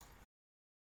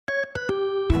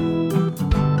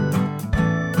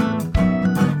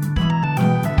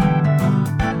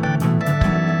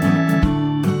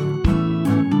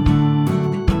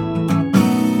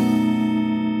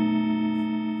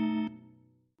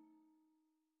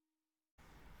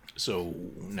So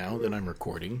now that I'm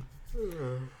recording,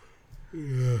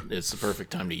 it's the perfect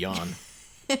time to yawn.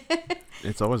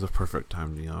 It's always a perfect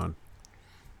time to yawn.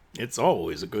 It's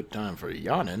always a good time for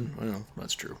yawning. Well,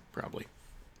 that's true, probably.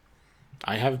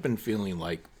 I have been feeling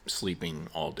like sleeping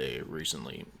all day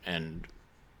recently, and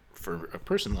for a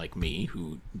person like me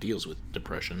who deals with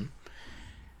depression,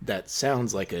 that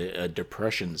sounds like a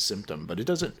depression symptom, but it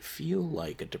doesn't feel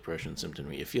like a depression symptom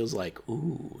to me. It feels like,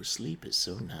 ooh, sleep is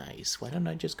so nice. Why don't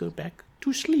I just go back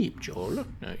to sleep, Joel?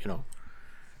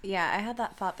 Yeah, I had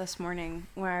that thought this morning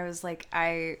where I was like,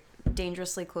 I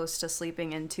dangerously close to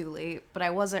sleeping in too late, but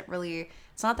I wasn't really,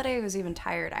 it's not that I was even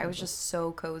tired. I was just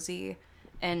so cozy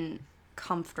and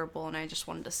comfortable and I just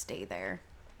wanted to stay there.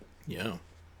 Yeah.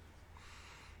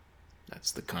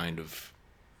 That's the kind of,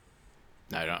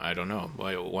 I don't know.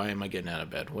 Why am I getting out of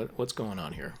bed? What's going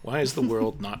on here? Why is the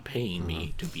world not paying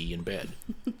me to be in bed?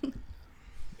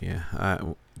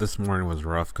 Yeah, this morning was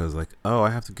rough because I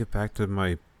have to get back to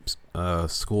my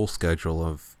school schedule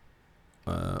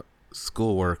of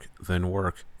schoolwork, then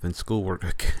work, then schoolwork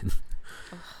again.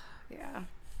 Yeah.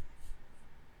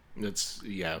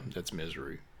 That's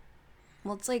misery.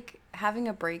 Well, it's like having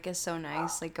a break is so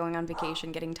nice, like going on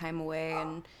vacation, getting time away,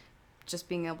 and just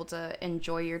being able to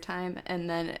enjoy your time. And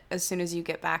then as soon as you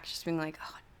get back, just being like,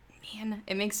 oh, man,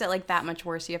 it makes it like that much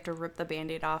worse. You have to rip the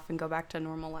Band-Aid off and go back to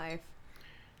normal life.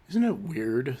 Isn't it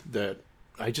weird that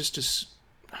I've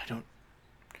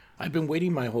been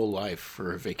waiting my whole life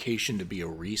for a vacation to be a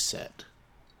reset.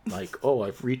 Like, oh,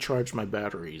 I've recharged my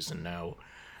batteries and now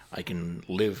I can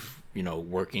live,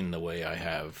 working the way I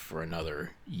have for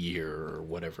another year or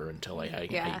whatever until I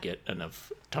get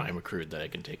enough time accrued that I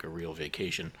can take a real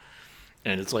vacation.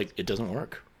 And it's like, it doesn't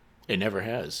work. It never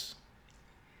has.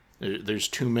 There's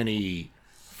too many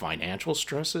financial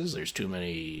stresses. There's too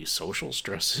many social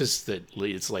stresses that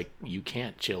it's like you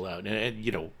can't chill out.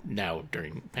 And now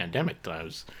during pandemic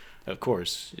times, of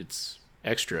course, it's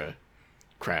extra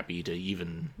crappy to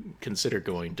even consider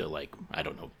going to, I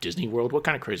don't know, Disney World. What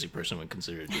kind of crazy person would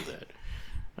consider to do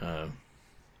that?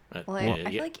 I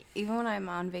feel like even when I'm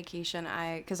on vacation,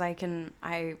 I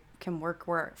can work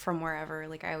from wherever.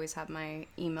 Like, I always have my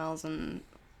emails and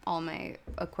all my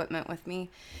equipment with me.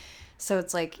 So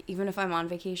it's like, even if I'm on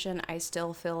vacation, I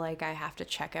still feel like I have to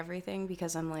check everything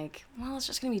because I'm like, well, it's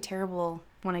just going to be terrible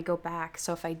when I go back.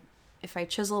 So if I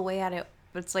chisel away at it,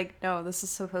 it's like, no, this is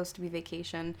supposed to be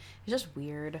vacation. It's just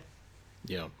weird.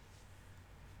 Yeah.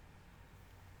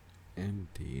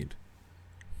 Indeed.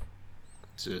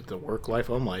 It's the work-life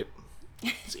home life.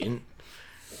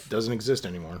 Doesn't exist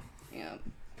anymore. Yeah.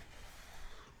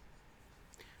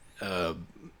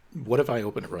 What if I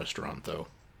open a restaurant, though?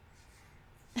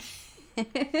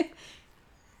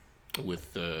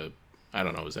 With, I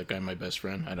don't know, is that guy my best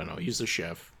friend? I don't know. He's the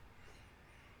chef.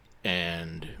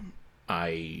 And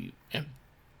I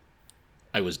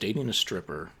was dating a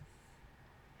stripper.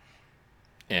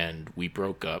 And we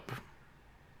broke up.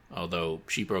 Although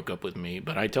she broke up with me.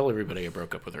 But I tell everybody I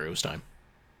broke up with her. It was time.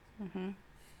 Mm-hmm.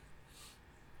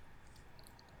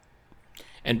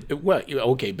 And,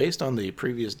 based on the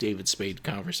previous David Spade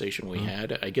conversation we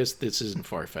had, I guess this isn't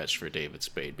far-fetched for David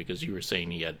Spade, because you were saying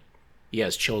he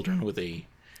has children with a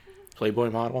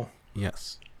Playboy model?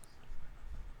 Yes.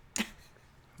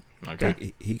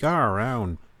 Okay. He got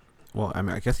around, well, I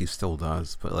mean, I guess he still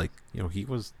does, but, he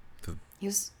was He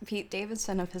was Pete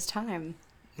Davidson of his time.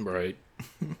 Right.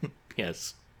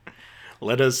 Yes.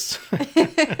 Let us...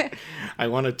 I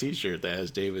want a t-shirt that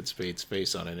has David Spade's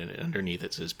face on it, and underneath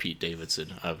it says Pete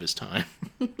Davidson of his time.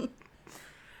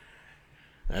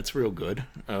 That's real good.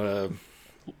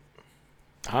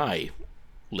 Hi,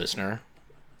 listener.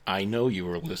 I know you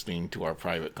were listening to our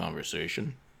private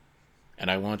conversation, and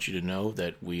I want you to know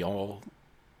that we all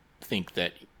think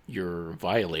that you're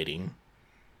violating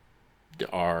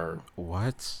our...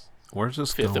 What? Where's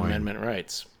this Fifth going? Amendment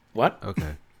rights. What?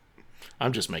 Okay.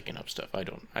 I'm just making up stuff. I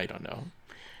don't know.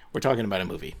 We're talking about a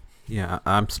movie. Yeah,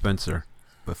 I'm Spencer.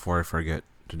 Before I forget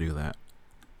to do that.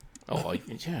 Oh,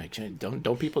 yeah.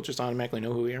 Don't people just automatically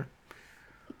know who we are?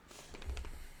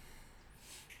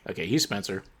 Okay, he's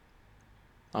Spencer.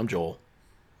 I'm Joel.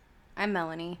 I'm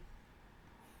Melanie.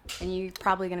 And you're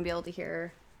probably going to be able to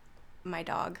hear my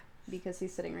dog because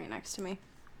he's sitting right next to me.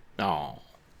 Oh.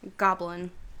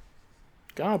 Goblin.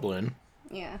 Goblin?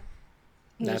 Yeah.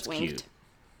 He That's just winked. cute.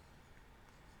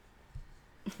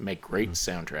 Make great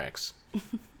soundtracks.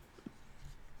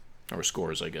 Or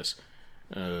scores, I guess.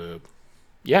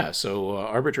 So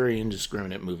Arbitrary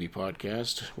Indiscriminate Movie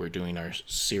Podcast. We're doing our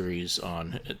series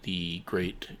on the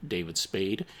great David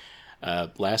Spade.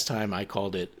 Last time I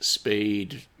called it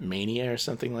Spade Mania or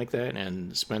something like that,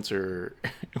 and Spencer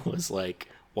was like,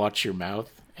 watch your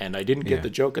mouth. And I didn't get Yeah. the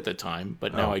joke at the time,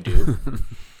 but now I do.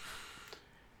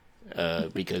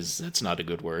 Because that's not a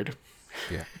good word.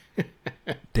 Yeah.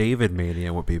 David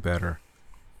Mania would be better.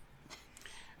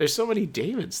 There's so many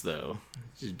Davids, though.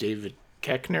 David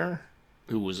Koechner,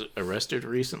 who was arrested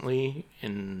recently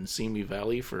in Simi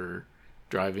Valley for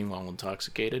driving while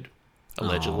intoxicated,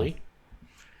 allegedly.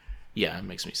 Yeah, it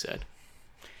makes me sad.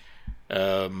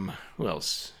 Who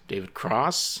else? David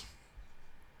Cross.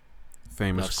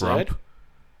 Famous grump.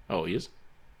 Oh, he is?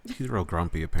 He's real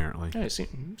grumpy, apparently. Yeah,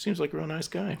 seems like a real nice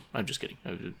guy. I'm just kidding.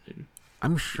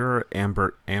 I'm sure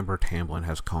Amber Tamblyn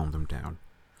has calmed him down.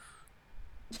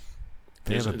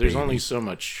 There's only so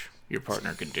much your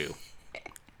partner can do.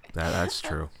 That's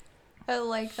true. I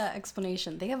like that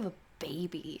explanation. They have a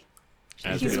baby.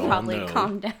 As He's we all probably know,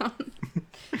 calmed down.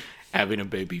 having a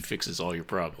baby fixes all your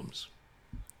problems.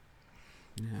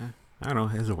 Yeah, I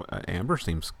don't know. Amber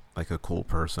seems like a cool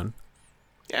person.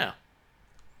 Yeah,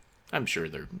 I'm sure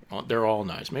they're all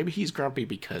nice. Maybe he's grumpy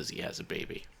because he has a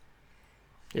baby.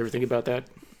 You ever think about that?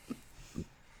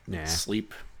 Nah.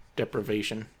 Sleep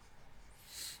deprivation.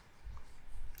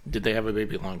 Did they have a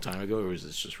baby a long time ago, or was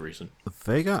this just recent?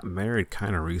 They got married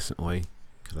kind of recently,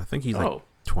 because I think he's like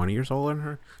 20 years older than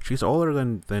her. She's older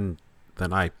than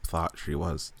I thought she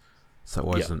was, so it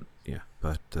wasn't. Yeah,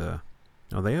 but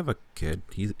no, they have a kid.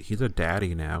 He's a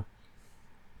daddy now.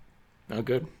 Oh,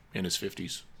 good. In his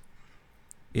 50s.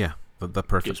 Yeah, the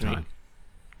perfect time.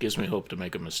 Gives me hope to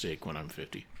make a mistake when I'm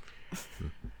 50.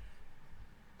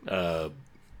 But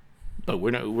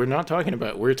we're not talking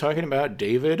about. We're talking about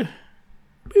David.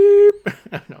 Beep.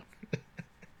 No.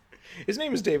 His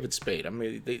name is David Spade. I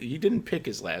mean, he didn't pick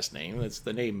his last name. That's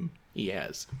the name he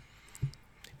has.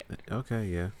 Okay,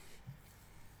 yeah.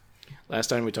 Last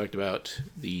time we talked about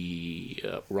the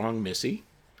Wrong Missy.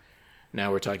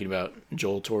 Now we're talking about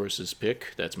Joel Torres's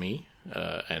pick. That's me.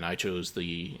 And I chose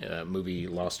the movie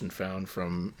Lost and Found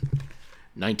from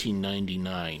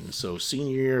 1999. So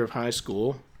senior year of high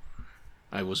school,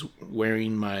 I was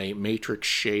wearing my Matrix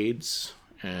shades.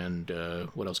 And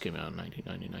what else came out in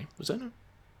 1999? Was that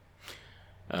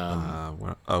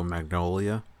not?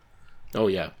 Magnolia. Oh,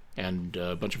 yeah. And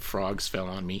a bunch of frogs fell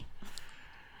on me.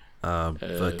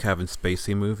 The Kevin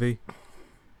Spacey movie.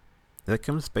 Is that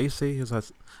Kevin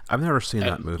Spacey? I've never seen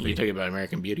that movie. You talking about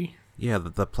American Beauty? Yeah,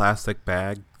 the plastic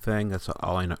bag thing. That's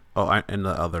all I know. Oh, and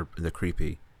the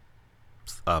creepy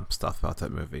stuff about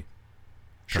that movie.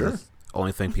 Sure. The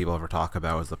only thing people ever talk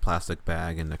about is the plastic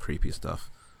bag and the creepy stuff.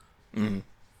 Mm.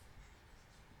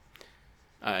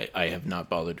 I have not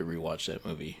bothered to rewatch that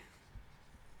movie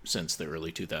since the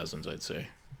early 2000s, I'd say.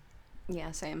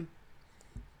 Yeah, same.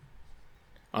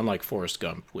 Unlike Forrest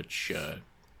Gump, which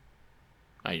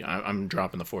I'm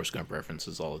dropping the Forrest Gump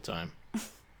references all the time.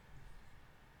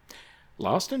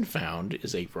 Lost and Found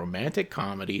is a romantic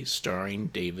comedy starring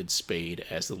David Spade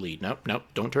as the lead. Nope,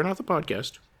 don't turn off the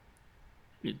podcast.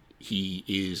 He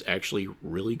is actually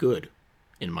really good,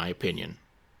 in my opinion.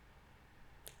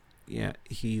 Yeah,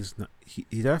 he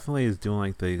definitely is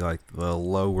doing the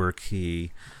lower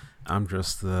key. I'm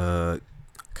just the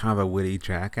kind of a witty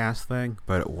jackass thing,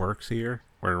 but it works here.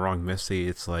 Where Wrong Missy,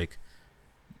 it's like,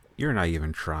 you're not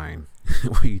even trying.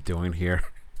 What are you doing here?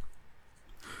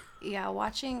 Yeah,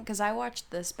 because I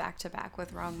watched this back to back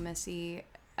with Wrong Missy,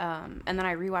 and then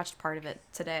I rewatched part of it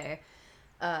today.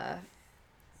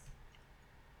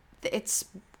 It's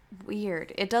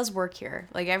weird. It does work here.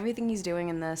 Like, everything he's doing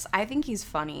in this, I think he's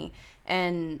funny.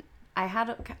 And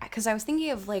because I was thinking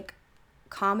of like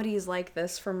comedies like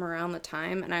this from around the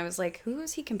time, and I was like, who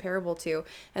is he comparable to?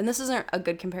 And this isn't a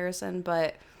good comparison,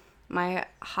 but my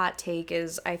hot take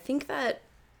is I think that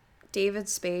David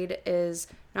Spade is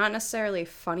not necessarily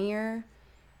funnier,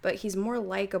 but he's more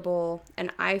likable,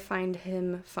 and I find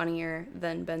him funnier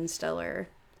than Ben Stiller.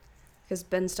 Because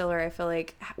Ben Stiller, I feel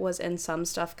like, was in some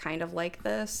stuff kind of like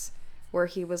this, where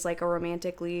he was like a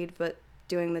romantic lead, but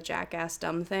doing the jackass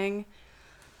dumb thing.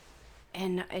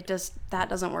 And that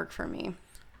doesn't work for me.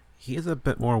 He's a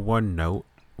bit more one note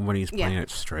when he's playing it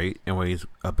straight, and when he's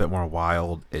a bit more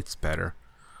wild, it's better.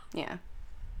 Yeah.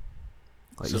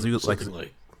 Like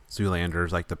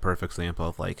Zoolander's like the perfect example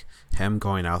of like him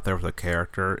going out there with a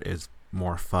character is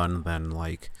more fun than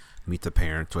like Meet the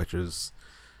Parents, which is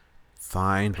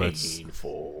fine, but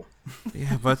painful.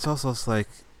 Yeah, but it's also like,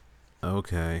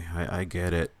 okay, I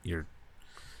get it.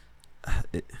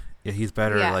 He's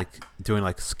better like doing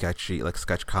like sketch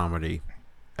comedy.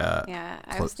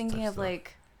 I was thinking of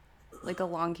like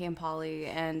Along Came Polly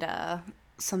and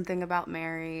Something About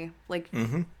Mary, like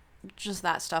just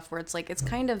that stuff where it's like it's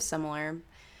kind of similar.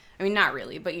 I mean, not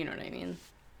really, but you know what I mean.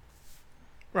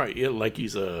 Right, yeah, like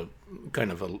he's a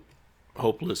kind of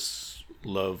hopeless,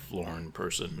 lovelorn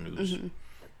person who's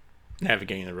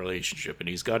navigating the relationship, and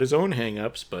he's got his own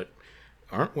hang-ups, but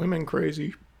aren't women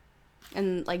crazy?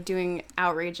 And like doing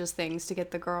outrageous things to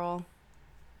get the girl.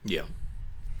 Yeah.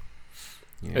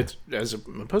 It's as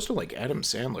opposed to like Adam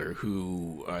Sandler,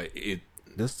 who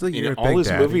this is the year in all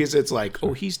his movies, it's like,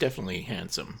 oh, he's definitely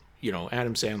handsome. You know,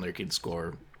 Adam Sandler can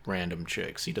score random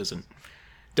chicks. He doesn't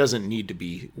need to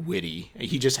be witty.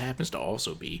 He just happens to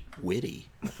also be witty.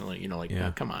 You know,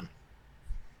 like come on.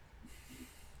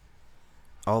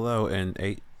 Although in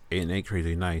Eight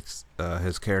Crazy Nights,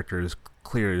 his character is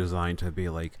clearly designed to be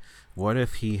like, what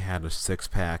if he had a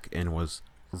 6-pack and was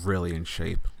really in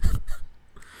shape?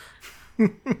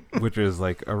 Which is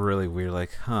like a really weird,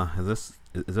 like, is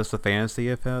this a fantasy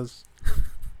of his?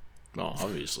 Well,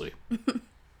 obviously.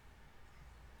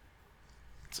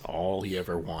 It's all he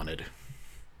ever wanted.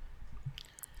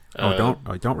 Don't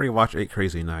rewatch 8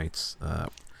 Crazy Nights. I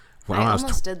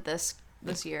almost did this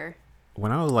year.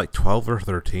 When I was like 12 or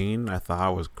 13, I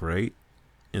thought it was great,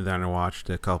 and then I watched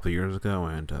it a couple of years ago,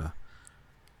 and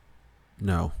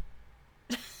no,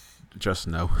 just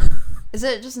no. Is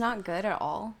it just not good at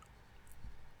all?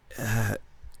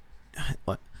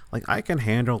 Like I can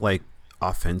handle like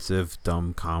offensive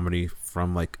dumb comedy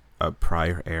from like a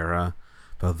prior era,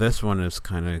 but this one is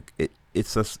kind of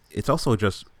it's also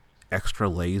just extra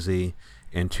lazy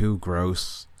and too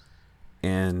gross,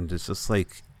 and it's just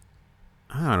like,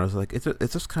 I don't know, it's like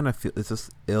it's just kind of it's just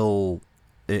a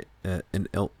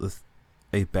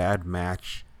bad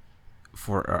match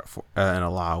for in a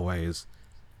lot of ways.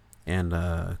 And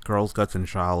Girls, Guts, and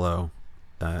Shallow,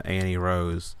 Annie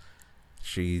Rose,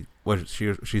 she's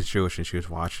Jewish and she was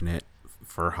watching it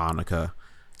for Hanukkah,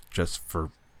 just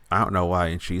for I don't know why,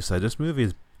 and she said this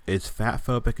movie is fat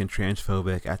phobic and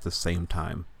transphobic at the same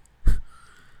time.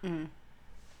 I'm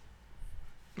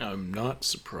not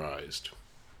surprised.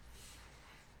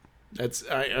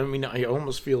 I mean, I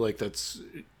almost feel like that's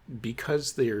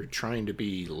because they're trying to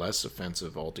be less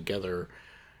offensive altogether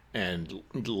and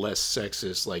less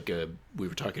sexist. Like we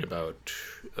were talking about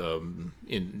when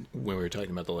we were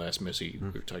talking about The Last Missy,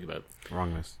 we were talking about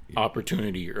Wrong Miss.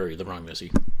 Opportunity, or The Wrong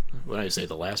Missy. When I say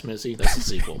The Last Missy, that's the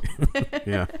sequel.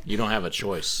 Yeah, you don't have a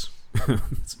choice.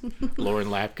 It's Lauren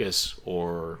Lapkus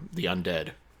or The Undead.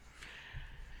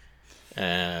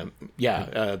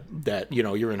 That, you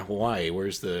know, you're in Hawaii.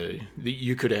 Where's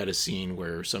you could add a scene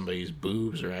where somebody's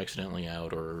boobs are accidentally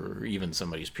out, or even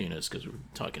somebody's penis, because we're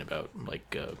talking about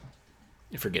like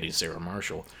forgetting Sarah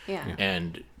Marshall. Yeah.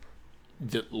 And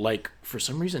for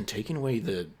some reason, taking away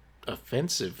the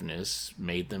offensiveness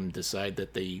made them decide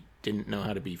that they didn't know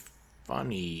how to be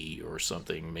funny or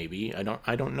something. Maybe I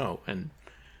don't know, and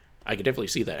I could definitely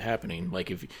see that happening. Like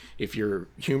if your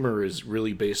humor is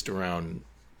really based around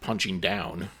punching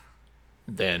down,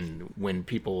 then when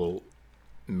people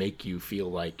make you feel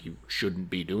like you shouldn't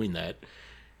be doing that,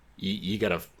 you got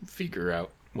to figure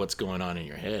out what's going on in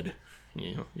your head.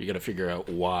 You know, you got to figure out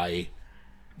why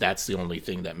that's the only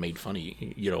thing that made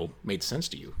sense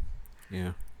to you.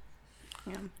 Yeah.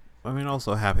 Yeah. I mean,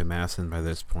 also Happy Madison by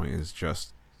this point is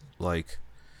just like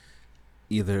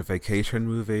either a vacation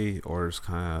movie or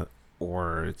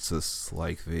it's just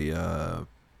like the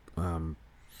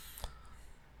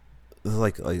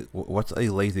like what's a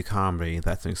lazy comedy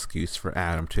that's an excuse for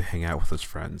Adam to hang out with his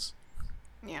friends.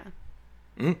 Yeah.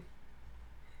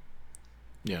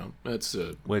 Yeah, that's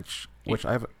which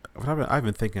I've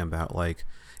been thinking about, like,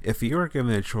 if you were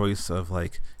given a choice of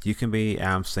like you can be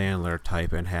Adam Sandler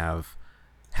type and have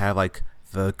like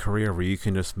the career where you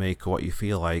can just make what you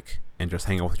feel like and just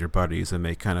hang out with your buddies and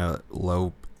make kind of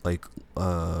low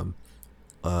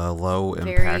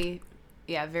impact,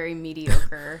 very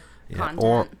mediocre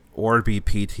content, or be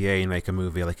PTA and make a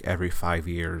movie like every 5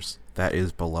 years that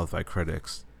is beloved by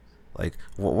critics. Like,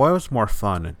 what was more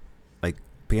fun? Like,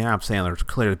 being Adam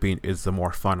Sandler is the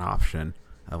more fun option.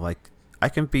 Of like, I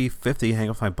can be 50, hang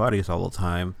out with my buddies all the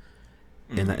time,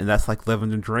 and that's like living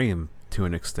the dream to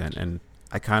an extent. And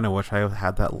I kind of wish I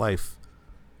had that life.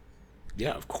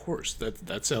 Yeah, of course.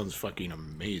 That sounds fucking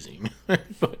amazing.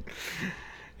 But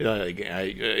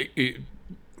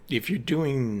if you're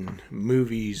doing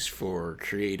movies for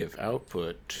creative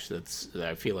output,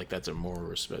 I feel like that's a more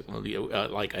respectful.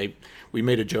 We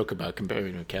made a joke about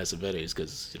comparing to Cassavetes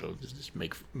because just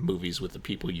make movies with the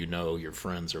people your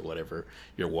friends or whatever,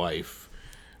 your wife.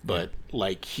 But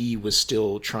like, he was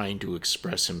still trying to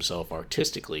express himself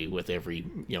artistically with every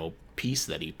piece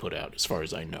that he put out, as far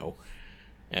as I know.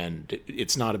 And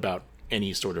it's not about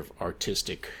any sort of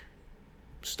artistic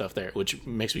stuff there, which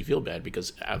makes me feel bad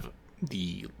because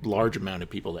the large amount of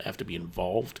people that have to be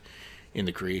involved in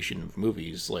the creation of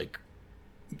movies, like,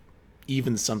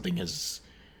 even something as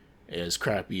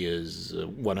crappy as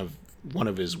one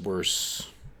of his worst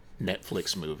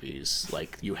Netflix movies,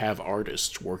 like, you have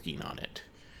artists working on it.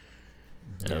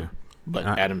 But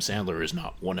Adam Sandler is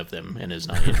not one of them and is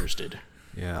not interested.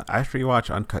 Yeah, I actually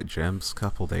watched Uncut Gems a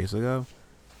couple days ago,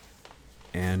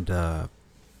 and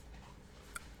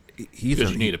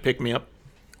you need to pick me up.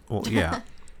 Well, yeah.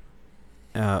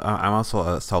 I'm also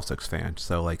a Celtics fan,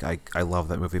 so like I love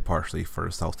that movie partially for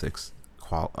Celtics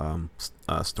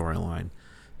storyline,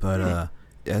 but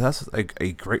yeah, that's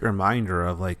a great reminder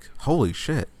of like, holy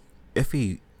shit, if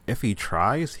he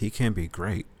tries, he can be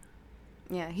great.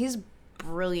 Yeah, he's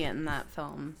brilliant in that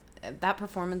film. That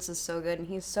performance is so good, and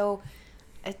he's so,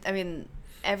 I mean,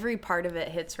 every part of it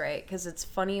hits right, because it's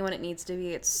funny when it needs to be.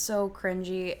 It's so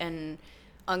cringy and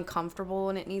uncomfortable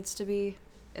when it needs to be.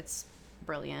 It's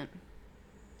brilliant.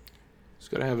 He's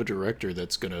got to have a director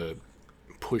that's going to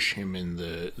push him in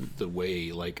the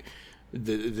way, like,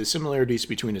 the similarities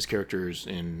between his characters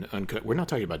in Uncut... We're not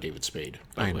talking about David Spade,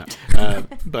 by the way.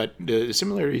 But the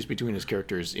similarities between his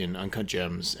characters in Uncut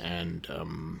Gems and...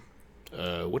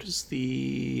 what is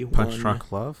the Punch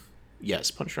Drunk Love?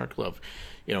 Yes, Punch Drunk Love.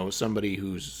 You know, somebody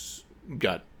who's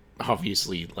got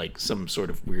obviously like some sort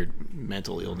of weird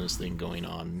mental illness thing going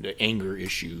on, anger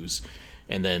issues,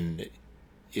 and then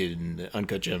in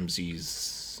Uncut Gems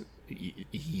he's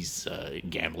a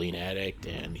gambling addict,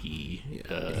 and he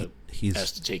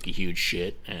has to take a huge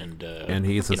shit, and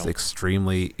he's just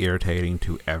extremely irritating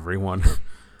to everyone.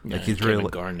 Like, he's Kevin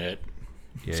Garnett.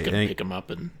 He's gonna pick him up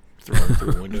and throw him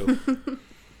through a window.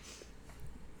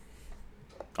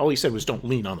 All he said was, "Don't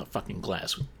lean on the fucking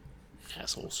glass,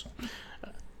 assholes."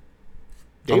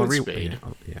 David Spade.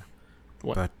 Yeah.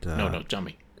 What? But, no, tell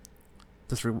me.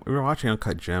 We were watching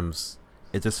Uncut Gems.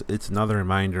 It's another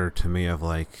reminder to me of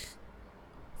like,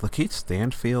 Lakeith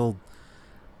Stanfield.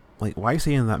 Like, why is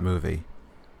he in that movie?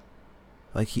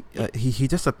 Like, he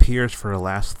just appears for the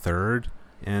last third,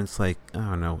 and it's like, I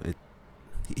don't know.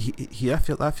 I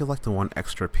feel like the one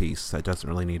extra piece that doesn't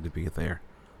really need to be there.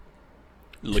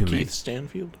 Lakeith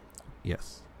Stanfield?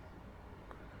 Yes.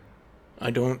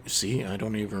 I don't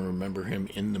even remember him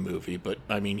in the movie, but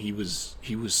I mean, he was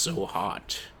so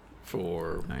hot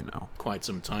for quite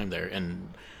some time there,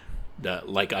 and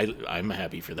like, I'm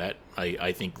happy for that.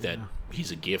 I think that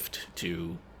he's a gift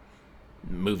to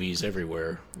movies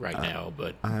everywhere right now,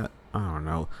 but I don't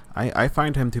know. I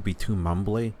find him to be too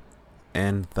mumbly,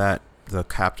 and that the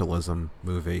capitalism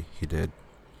movie he did,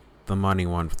 the money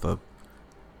one,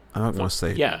 I don't want to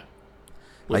say,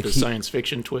 with the science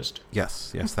fiction twist.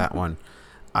 Yes, that one.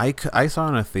 I saw it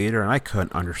in a theater, and I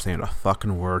couldn't understand a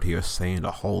fucking word he was saying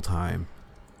the whole time.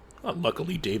 Well,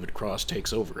 luckily, David Cross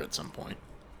takes over at some point.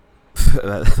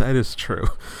 that is true,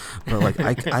 but like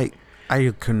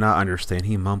I could not understand.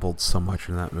 He mumbled so much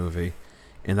in that movie,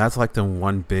 and that's like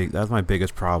that's my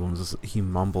biggest problem, is he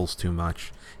mumbles too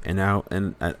much.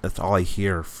 And that's all I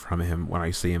hear from him when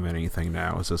I see him in anything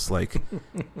now. It's just like,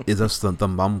 it's just the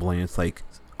mumbling. It's like,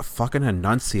 fucking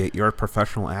enunciate. You're a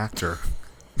professional actor.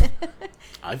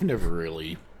 I've never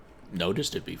really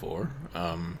noticed it before.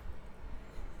 I'm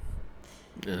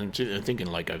thinking,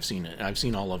 like, I've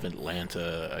seen all of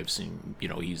Atlanta. I've seen,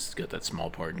 he's got that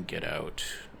small part in Get Out.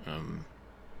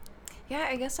 Yeah,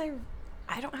 I guess I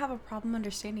don't have a problem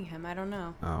understanding him. I don't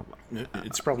know.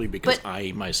 It's probably because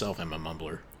I myself am a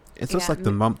mumbler. It's just like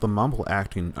the mumble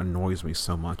acting annoys me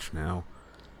so much now.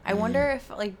 I wonder if,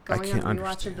 like, going and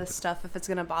rewatching this stuff, if it's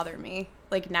gonna bother me.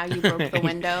 Like, now you broke the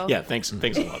window. Yeah, thanks a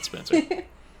lot, Spencer.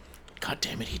 God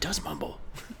damn it, he does mumble.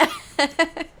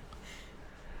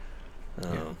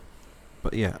 Yeah.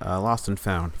 But yeah, Lost and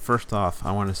Found. First off,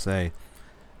 I want to say,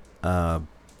 the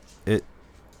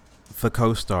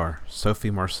co-star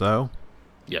Sophie Marceau.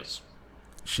 Yes.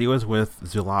 She was with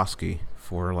Zulawski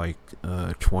for like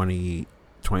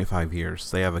 25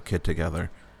 years. They have a kid together,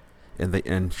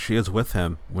 and she was with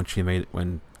him when she made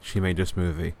this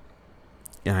movie.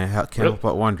 And I can't help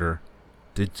but wonder,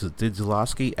 did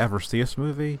Zulawski ever see this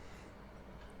movie?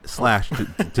 / did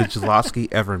Zulawski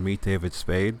ever meet David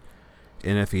Spade?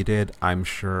 And if he did, I'm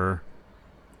sure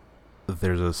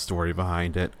there's a story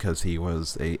behind it, because he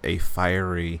was a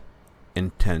fiery,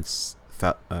 intense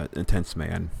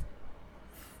man.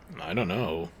 I don't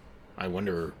know. I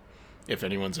wonder if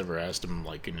anyone's ever asked him,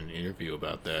 like, in an interview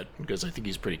about that, because I think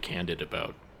he's pretty candid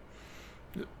about,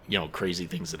 crazy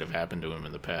things that have happened to him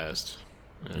in the past.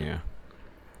 Yeah.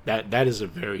 That is a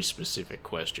very specific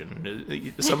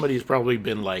question. Somebody's probably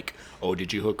been like, "Oh,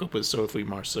 did you hook up with Sophie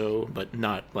Marceau?" But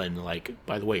not like,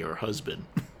 by the way, her husband.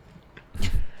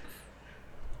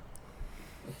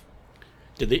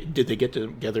 Did they get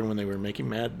together when they were making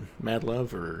Mad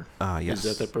Love, or yes,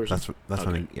 is that person? That's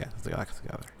okay. when they got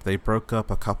together. They broke up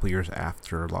a couple years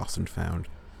after Lost and Found.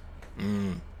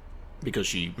 Because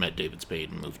she met David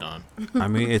Spade and moved on. I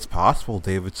mean, it's possible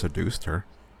David seduced her.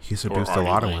 He seduced a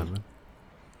lot of women.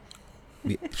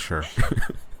 Yeah, sure.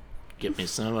 Get me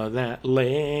some of that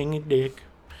Lang dick.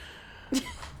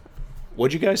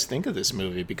 What'd you guys think of this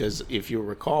movie? Because if you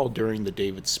recall, during the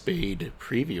David Spade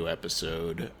preview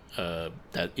episode,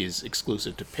 that is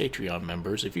exclusive to Patreon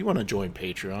members. If you want to join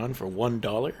Patreon for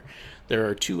 $1, there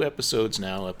are 2 episodes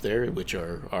now up there, which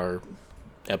are our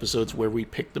episodes where we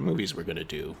pick the movies we're going to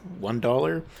do.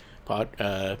 $1,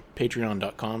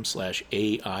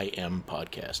 patreon.com/AIM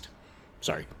podcast.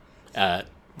 Sorry.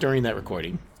 During that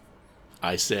recording,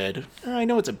 I said, I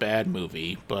know it's a bad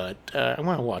movie, but I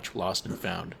want to watch Lost and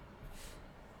Found.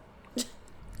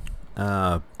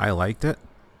 I liked it.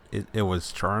 It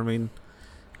was charming.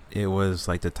 It was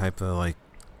like the type of like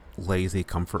lazy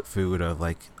comfort food of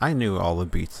like, I knew all the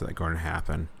beats that were going to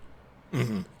happen.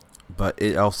 Mm-hmm. But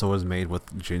it also was made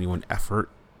with genuine effort,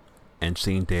 and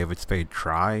seeing David Spade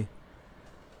try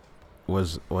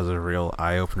was a real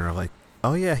eye opener. Like,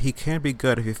 oh yeah, he can be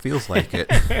good if he feels like it.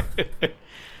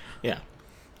 Yeah,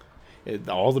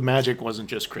 all the magic wasn't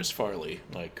just Chris Farley.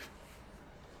 Like,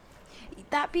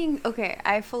 that being okay,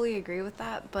 I fully agree with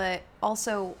that. But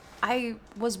also,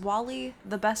 was Wally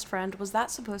the best friend? Was that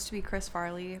supposed to be Chris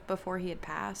Farley before he had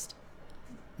passed?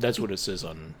 That's what it says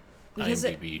on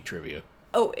IMDb trivia.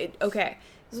 Oh, okay.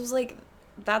 This was like,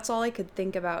 that's all I could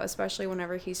think about, especially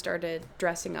whenever he started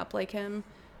dressing up like him.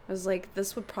 I was like,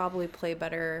 this would probably play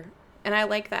better. And I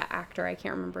like that actor. I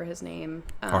can't remember his name.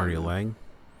 Artie Lang?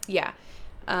 Yeah.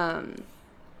 But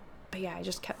yeah, I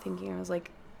just kept thinking, I was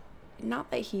like, not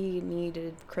that he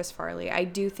needed Chris Farley. I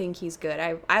do think he's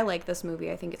good. I like this movie.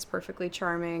 I think it's perfectly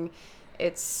charming.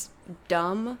 It's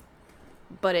dumb,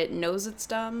 but it knows it's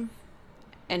dumb.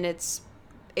 And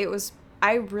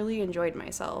I really enjoyed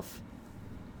myself.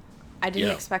 I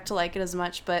didn't expect to like it as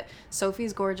much, but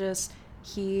Sophie's gorgeous.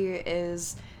 He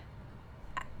is,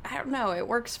 I don't know, it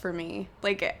works for me.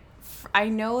 Like, I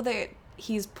know that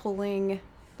he's pulling,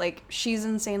 like, she's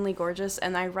insanely gorgeous,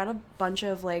 and I read a bunch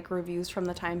of, like, reviews from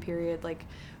the time period, like,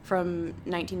 from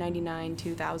 1999,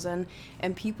 2000,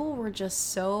 and people were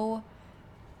just so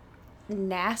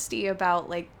nasty about,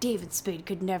 like, David Spade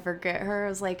could never get her. I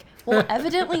was like, well,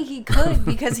 evidently he could,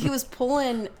 because he was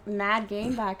pulling mad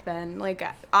game back then. Like,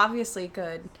 obviously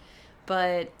could,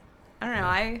 but I don't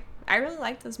know, I really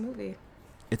liked this movie.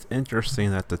 It's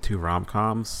interesting that the 2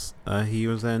 rom-coms he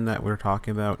was in that we're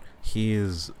talking about, he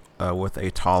is with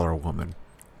a taller woman,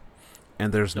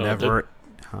 and there's never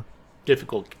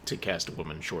difficult to cast a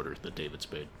woman shorter than David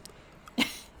Spade.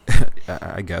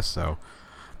 I guess so.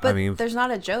 But I mean, there's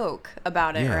not a joke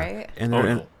about it, right?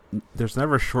 And there's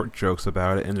never short jokes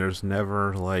about it, and there's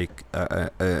never like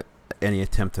any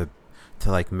attempt to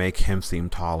like make him seem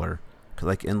taller. 'Cause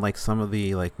like in like some of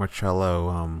the like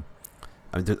Marcello,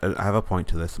 I have a point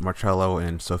to this. Marcello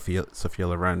and Sophia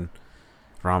Loren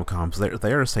rom-coms, they're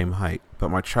the same height, but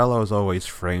Marcello is always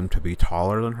framed to be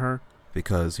taller than her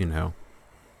because, you know,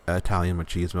 Italian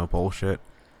machismo bullshit.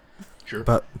 Sure.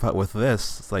 But with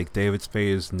this, it's like David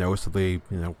Spade is noticeably,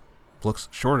 you know, looks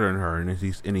shorter than her, and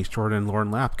he's shorter than Lauren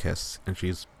Lapkus, and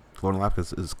Lauren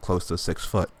Lapkus is close to 6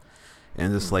 foot,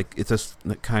 and it's like, it's just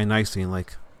kind of nice seeing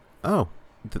like, oh,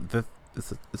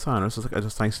 it's on. It's just like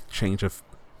a nice change of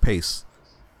pace.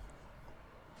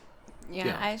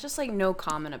 Yeah, I just like no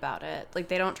comment about it. Like,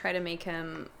 they don't try to make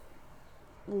him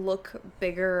look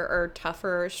bigger or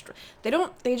tougher.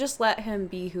 They just let him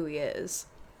be who he is.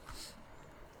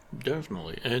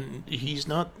 Definitely. And he's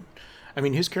not, I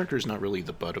mean, his character is not really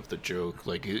the butt of the joke.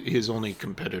 Like, his only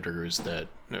competitor is that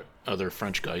other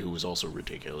French guy who was also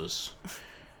ridiculous.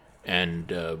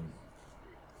 And,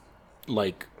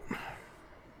 like,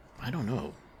 I don't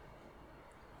know.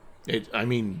 I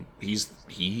mean,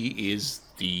 he is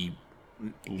the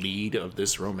lead of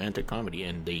this romantic comedy,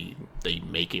 and they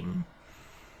make him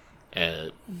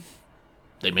the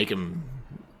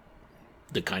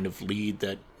kind of lead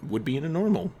that would be in a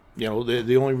normal. You know,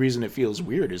 the only reason it feels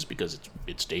weird is because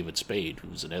it's David Spade,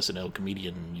 who's an SNL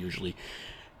comedian, usually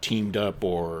teamed up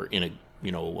or in a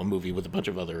movie with a bunch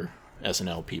of other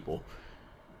SNL people.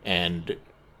 And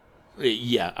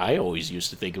yeah, I always used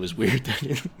to think it was weird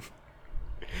that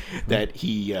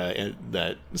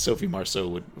that Sophie Marceau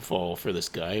would fall for this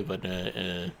guy, but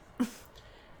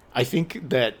I think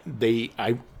that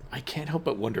I can't help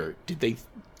but wonder, did they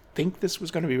think this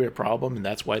was going to be a problem, and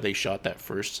that's why they shot that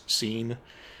first scene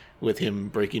with him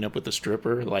breaking up with the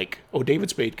stripper. Like, oh, David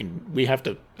Spade can. We have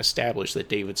to establish that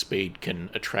David Spade can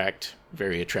attract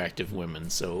very attractive women.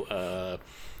 So,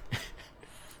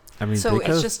 I mean, so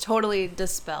it's just totally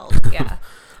dispelled. Yeah.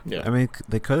 Yeah. I mean,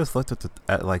 they could have looked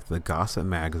at like the gossip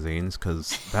magazines,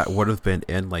 because that would have been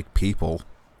in like People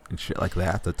and shit like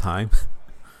that at the time.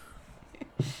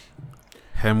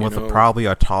 Him with probably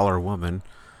a taller woman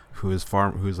who's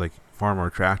like far more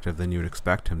attractive than you'd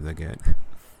expect him to get.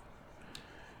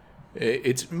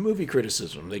 It's movie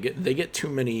criticism. They get too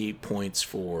many points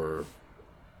for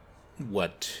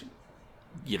what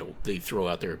they throw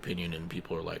out their opinion, and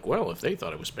people are like, well, if they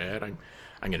thought it was bad, I'm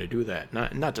going to do that.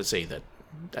 Not to say that.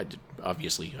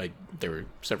 There are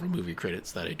several movie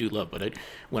critics that I do love, but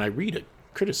when I read a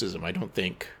criticism, I don't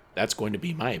think that's going to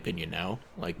be my opinion now.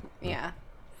 Like, yeah.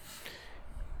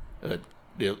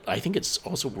 I think it's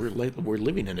also we're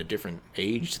living in a different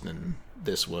age than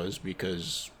this was,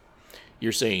 because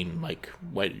you're saying like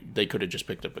why they could have just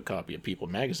picked up a copy of People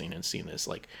magazine and seen this.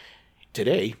 Like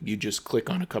today, you just click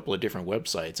on a couple of different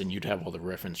websites and you'd have all the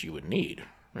reference you would need,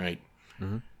 right?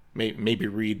 Mm-hmm. Maybe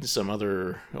read some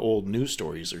other old news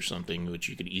stories or something which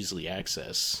you could easily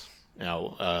access.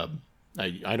 Now,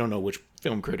 I don't know which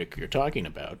film critic you're talking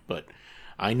about, but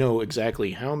I know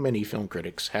exactly how many film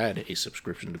critics had a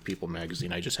subscription to People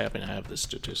magazine. I just happen to have this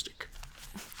statistic.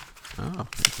 Oh,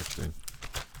 interesting.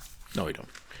 No, I don't.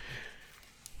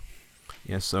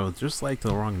 Yeah, so just like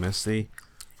The Wrong Missy,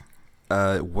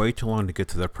 way too long to get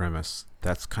to the premise.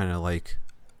 That's kind of like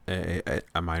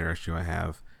a minor issue I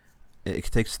have. It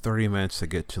takes 30 minutes to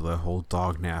get to the whole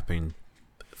dog napping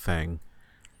thing,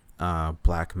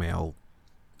 blackmail,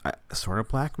 sort of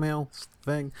blackmail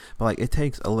thing, but like it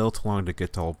takes a little too long to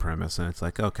get to the whole premise, and it's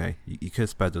like, okay, you could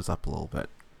sped this up a little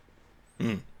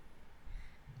bit.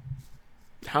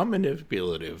 How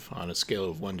manipulative on a scale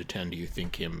of 1 to 10 do you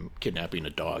think him kidnapping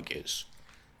a dog is?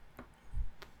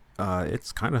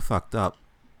 It's kind of fucked up.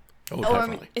 Oh, definitely. I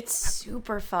mean, it's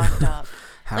super fucked up.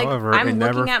 However, like, I'm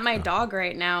looking at my dog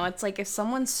right now. It's like if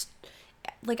someone's...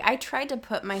 Like, I tried to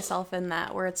put myself in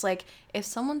that, where it's like, if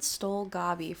someone stole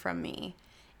Gabi from me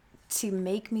to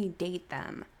make me date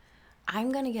them,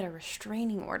 I'm going to get a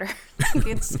restraining order.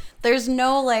 There's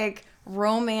no, like,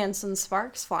 romance and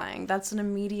sparks flying. That's an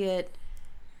immediate...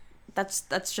 That's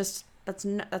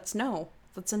no.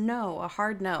 That's a no, a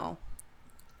hard no.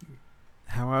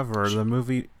 However, the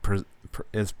movie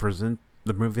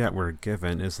the movie that we're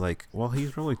given is like, well,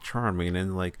 he's really charming,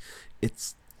 and like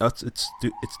it's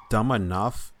dumb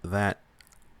enough that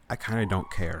I kind of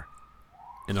don't care.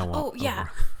 Oh yeah,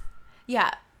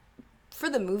 yeah. For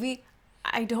the movie,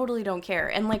 I totally don't care,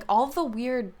 and like all the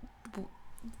weird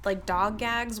like dog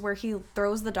gags where he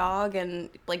throws the dog and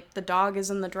like the dog is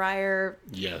in the dryer.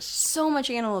 Yes. So much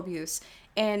animal abuse,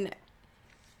 and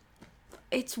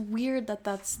it's weird that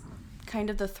that's kind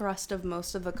of the thrust of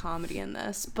most of the comedy in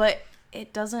this, but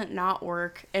it doesn't not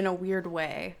work in a weird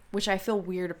way, which I feel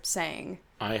weird saying.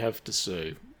 I have to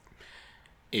say,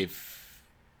 if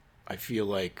I feel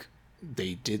like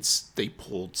they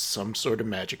pulled some sort of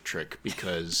magic trick,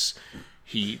 because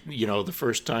he, the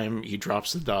first time he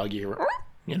drops the dog,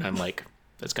 and I'm like,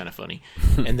 that's kind of funny.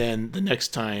 And then the next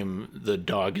time the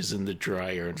dog is in the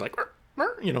dryer, and it's like,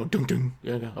 dum dum.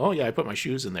 Oh yeah, I put my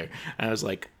shoes in there. And I was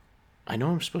like, I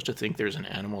know I'm supposed to think there's an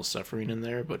animal suffering in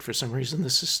there, but for some reason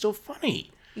this is still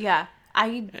funny. Yeah,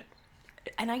 I'm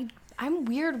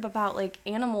weird about like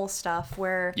animal stuff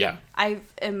where I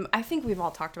think we've all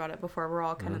talked about it before. We're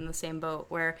all kind of in the same boat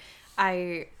where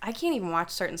I can't even watch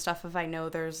certain stuff if I know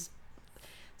there's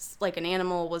like an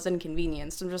animal was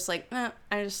inconvenienced. I'm just like,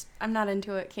 I'm not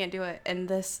into it, can't do it. And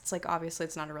this, it's like, obviously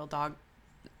it's not a real dog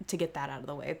to get that out of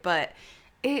the way, but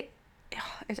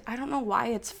I don't know why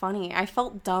it's funny. I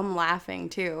felt dumb laughing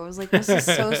too. I was like, this is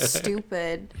so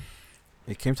stupid.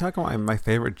 Hey, can you talk about my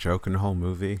favorite joke in the whole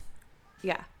movie?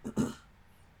 Yeah.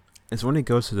 It's when he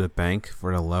goes to the bank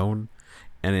for a loan,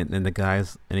 and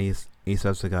he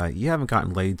says to the guy, "You haven't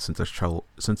gotten laid since the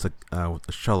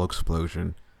shell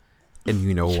explosion," and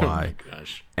you know why. Oh my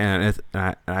gosh. And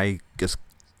I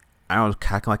was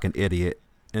cackling like an idiot,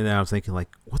 and then I was thinking like,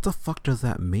 what the fuck does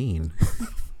that mean?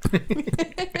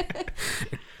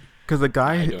 Because the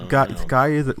guy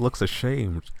looks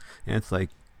ashamed, and it's like,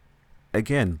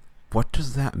 again, what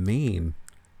does that mean?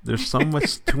 There's so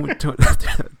much to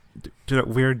that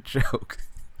weird joke.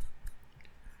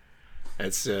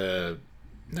 That's a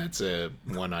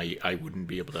one I wouldn't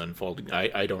be able to unfold.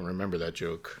 I don't remember that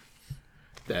joke.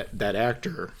 That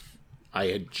actor, I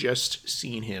had just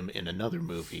seen him in another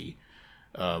movie.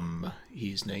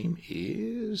 His name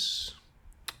is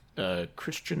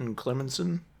Christian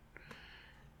Clemenson.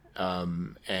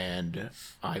 And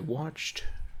I watched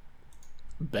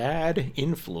Bad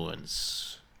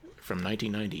Influence from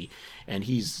 1990, and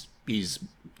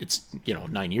it's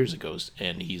 9 years ago,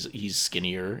 and he's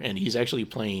skinnier, and he's actually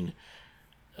playing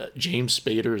James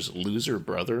Spader's loser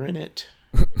brother in it.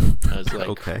 I was like,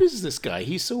 Okay. Who is this guy?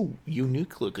 He's so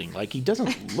unique looking. Like, he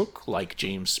doesn't look like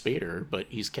James Spader, but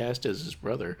he's cast as his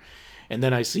brother. And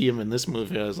then I see him in this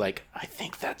movie. I was like, I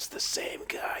think that's the same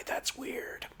guy. That's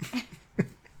weird.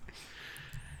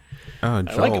 Joel,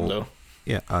 I like him, though.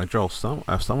 Yeah, Joel,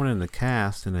 someone in the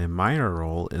cast in a minor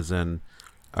role is in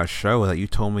a show that you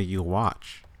told me you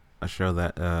watch. A show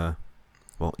that,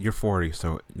 well, you're 40,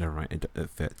 so never mind, it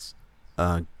fits.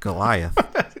 Goliath.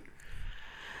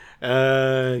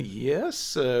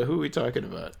 Yes. Who are we talking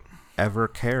about? Ever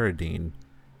Carradine.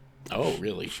 Oh,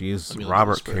 really? She's Let me look at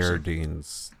Robert this person.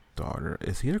 Carradine's daughter.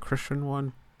 Is he a Christian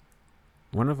one?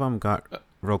 One of them got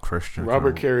real Christian.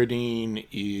 Robert Carradine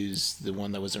is the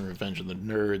one that was in Revenge of the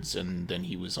Nerds, and then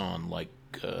he was on, like,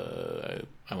 I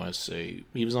want to say,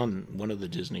 he was on one of the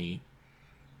Disney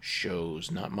shows,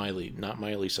 not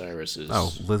Miley Cyrus's.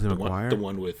 Oh, Lizzie McGuire? The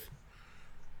one with...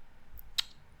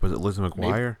 Was it Lizzie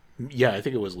McGuire? Yeah, I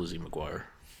think it was Lizzie McGuire.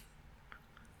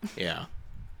 Yeah.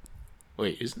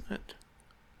 Wait, isn't that...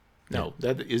 No,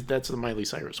 that's the Miley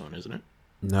Cyrus one, isn't it?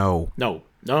 No. No.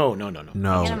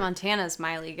 Hannah Montana's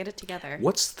Miley. Get it together.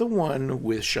 What's the one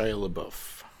with Shia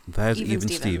LaBeouf? That is Even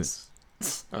Stevens.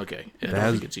 Okay. I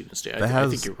don't think it's Even Stevens. I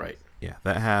think you're right. Yeah,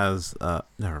 that has...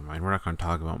 never mind. We're not going to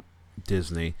talk about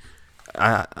Disney.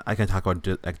 I can talk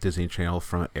about Disney Channel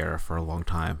from an era for a long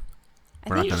time.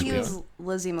 I think he was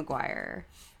Lizzie McGuire.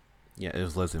 Yeah, it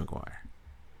was Lizzie McGuire.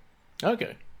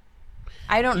 Okay.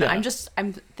 I don't know.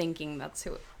 I'm thinking that's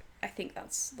who... I think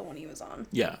that's the one he was on.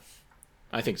 Yeah,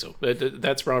 I think so.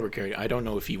 That's Robert Carey. I don't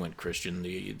know if he went Christian.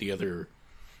 The other,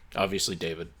 obviously,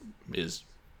 David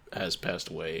has passed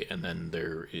away, and then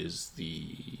there is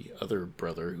the other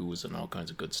brother who was in all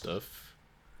kinds of good stuff.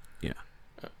 Yeah.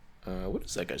 What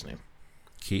is that guy's name?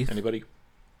 Keith? Anybody?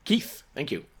 Keith.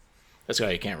 Thank you. That's why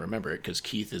I can't remember it, because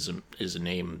Keith is a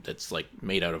name that's like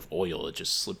made out of oil. It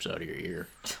just slips out of your ear.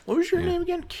 What was your name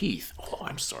again? Keith. Oh,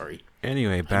 I'm sorry.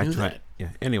 Anyway, back to that. Yeah.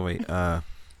 Anyway, A.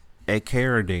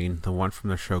 Carradine, the one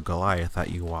from the show Goliath that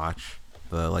you watch,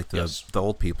 the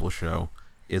old people show,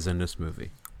 is in this movie.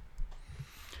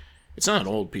 It's not an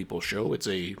old people show. It's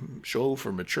a show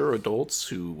for mature adults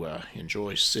who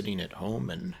enjoy sitting at home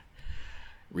and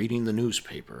reading the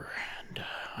newspaper. And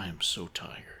I am so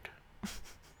tired.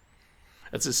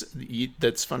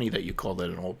 That's funny that you call that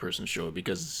an old person show,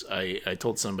 because I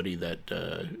told somebody that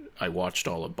I watched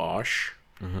all of Bosch,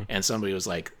 and somebody was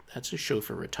like, "That's a show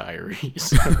for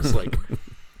retirees." I was like,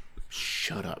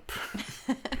 "Shut up."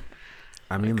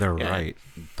 I mean, they're right.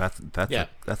 That's Yeah.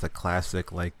 a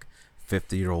classic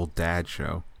 50-year-old dad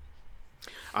show.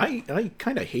 I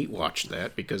kind of hate watch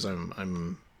that, because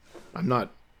I'm not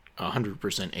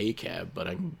 100% ACAB, but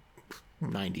I'm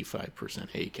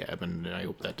 95% ACAB, and I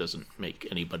hope that doesn't make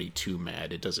anybody too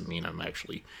mad. It doesn't mean I'm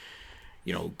actually,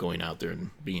 going out there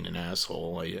and being an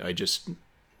asshole. I just,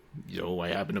 I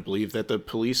happen to believe that the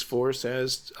police force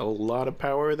has a lot of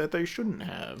power that they shouldn't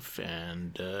have,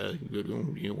 and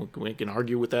we can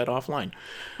argue with that offline.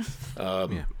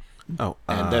 Yeah. Oh,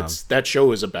 and that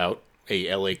show is about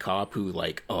a LA cop who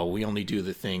we only do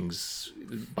the things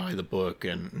by the book,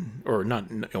 or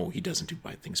not. No, he doesn't do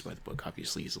things by the book.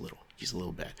 Obviously, he's a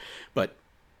little bad, but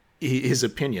his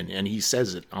opinion, and he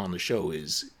says it on the show,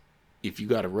 is if you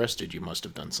got arrested, you must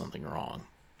have done something wrong,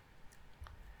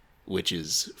 which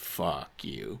is fuck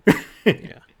you.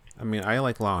 Yeah. I mean, I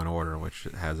like Law and Order, which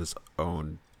has its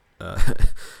own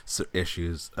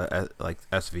issues, like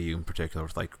SVU in particular,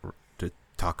 with to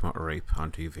talk about rape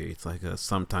on TV. It's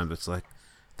sometimes it's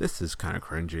this is kind of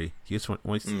cringy. You just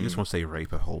want to say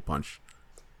rape a whole bunch,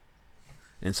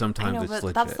 and sometimes I know, it's but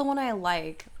legit. that's the one I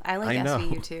like. I like I know.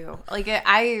 SVU too.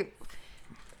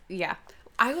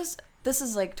 This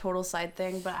is total side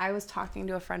thing, but I was talking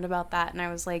to a friend about that, and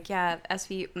I was like, yeah,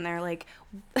 SVU, and they're like,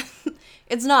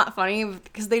 it's not funny,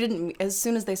 because they didn't, as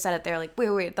soon as they said it, they're like,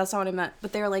 wait, that's not what I meant,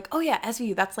 but they were like, oh yeah,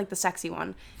 SVU, that's the sexy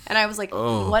one, and I was like,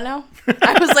 what now?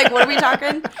 I was like, what are we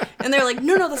talking? And they're like,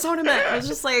 no, that's not what I meant. I was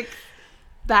just like,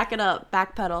 back it up,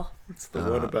 backpedal. It's the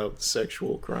one about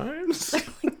sexual crimes.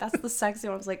 That's the sexy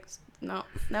one. I was like, no.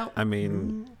 I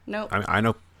mean, no. I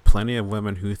know plenty of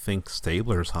women who think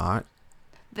Stabler's hot.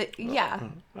 Yeah.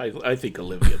 I think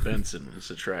Olivia Benson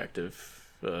is attractive.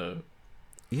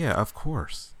 Yeah, of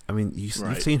course. I mean, you've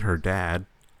seen her dad.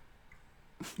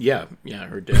 Yeah,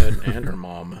 her dad and her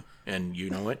mom, and you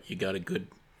know what? You got a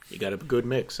good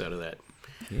mix out of that.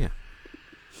 Yeah.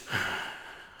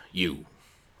 You.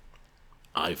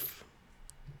 I've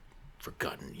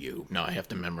forgotten you. Now I have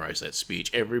to memorize that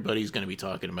speech. Everybody's going to be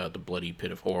talking about the Bloody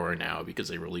Pit of Horror now because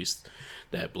they released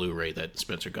that Blu-ray that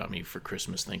Spencer got me for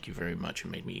Christmas. Thank you very much.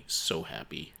 It made me so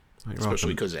happy. You're Especially welcome.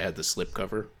 because it had the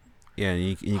slipcover. Yeah,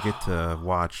 and you get to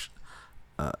watch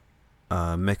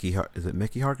Mickey. Is it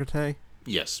Mickey Hargitay?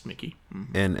 Yes, Mickey.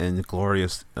 Mm-hmm. And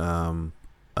glorious Blu-ray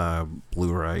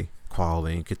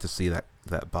quality. And get to see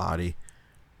that body.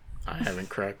 I haven't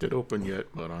cracked it open yet,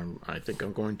 but I think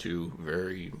I'm going to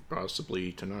very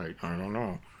possibly tonight. I don't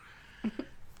know.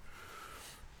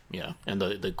 Yeah, and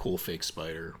the cool fake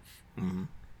spider. Mm-hmm.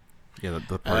 Yeah,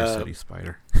 the Party City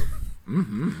spider.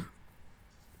 Mm-hmm.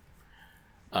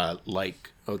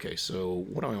 Okay, so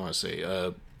what do I want to say?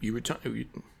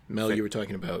 Mel, you were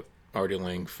talking about Artie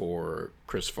Lang for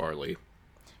Chris Farley.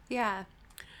 Yeah.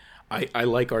 I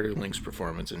like Artie Lang's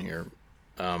performance in here,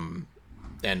 and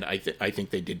I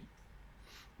think they did,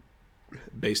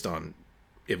 based on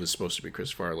it was supposed to be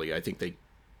Chris Farley. I think they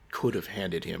could have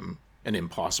handed him an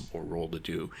impossible role to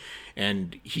do,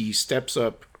 and he steps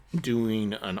up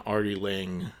doing an Artie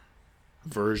Lang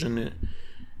version.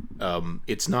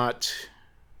 It's not.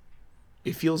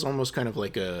 It feels almost kind of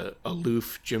like a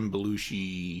aloof Jim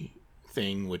Belushi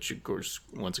thing, which of course,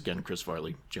 once again, Chris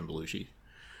Farley, Jim Belushi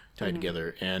tied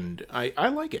together, and I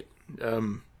like it.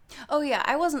 Oh yeah,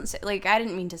 I wasn't I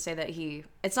didn't mean to say that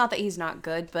it's not that he's not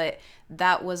good, but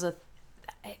that was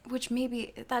which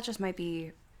maybe that just might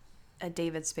be a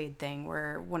David Spade thing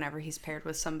where whenever he's paired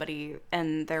with somebody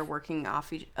and they're working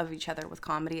off of each other with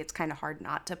comedy, it's kind of hard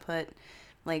not to put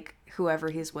like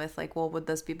whoever he's with, like, well, would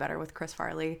this be better with Chris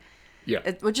Farley?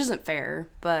 Yeah, which isn't fair,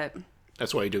 but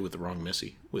that's why I did with The Wrong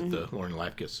Missy with Lauren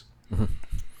Lapkus.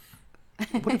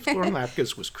 What if Lauren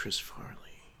Lapkus was Chris Farley?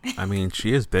 I mean,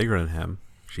 she is bigger than him.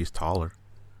 She's taller.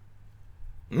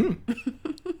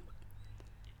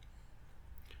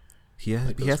 He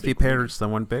has to be paired with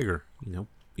someone bigger.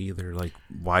 Either like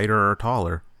wider or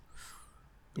taller.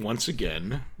 Once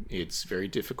again, it's very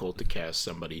difficult to cast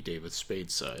somebody David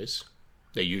Spade size.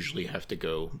 They usually have to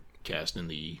go cast in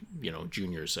the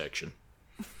junior section.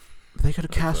 They could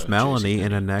have cast Melanie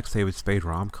in the next David Spade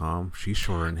rom-com. She's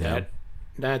shorter than him.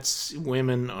 That's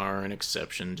women are an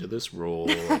exception to this rule.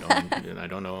 I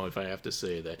don't know if I have to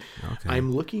say that. Okay.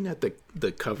 I'm looking at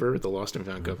the cover, the Lost and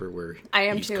Found cover, where I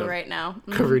am too right now,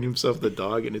 covering himself the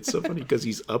dog, and it's so funny because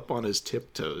he's up on his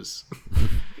tiptoes,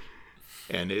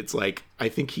 and it's like I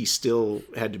think he still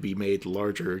had to be made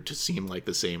larger to seem like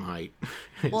the same height.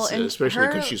 Well, especially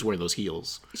because she's wearing those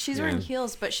heels. She's wearing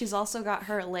heels, but she's also got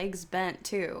her legs bent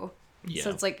too. Yeah.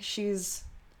 So it's like she's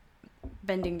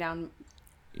bending down.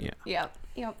 Yeah.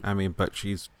 Yep. I mean, but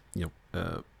she's, I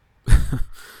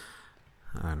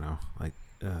don't know, like,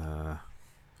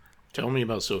 Tell me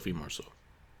about Sophie Marceau.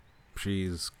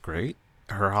 She's great.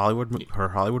 Her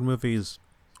Hollywood movies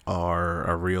are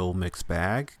a real mixed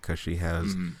bag because she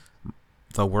has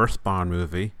the worst Bond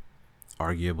movie,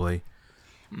 arguably.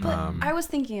 But I was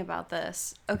thinking about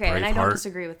this. Okay, and I don't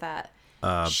disagree with that.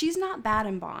 She's not bad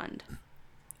in Bond.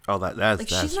 Oh,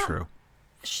 that's true.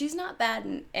 She's not bad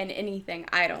in anything,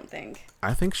 I don't think.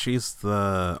 I think she's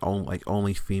the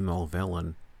only female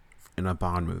villain in a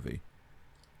Bond movie.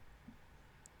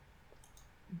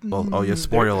 Well, oh yeah,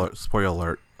 spoiler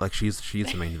alert. Like she's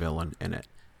the main villain in it.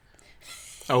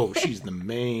 Oh, she's the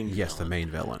main villain. Yes, the main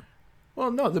villain.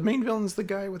 Well, no, the main villain's the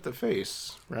guy with the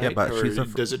face, right? Yeah, but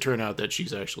does it turn out that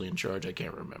she's actually in charge? I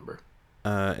can't remember.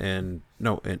 In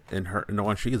the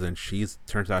one she's in,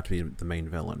 turns out to be the main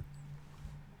villain.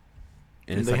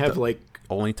 And they have the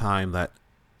only time that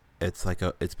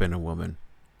it's been a woman.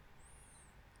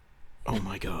 Oh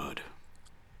my god,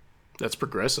 that's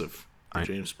progressive for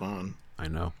James Bond. I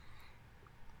know.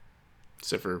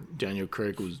 Except for Daniel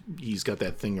Craig, he's got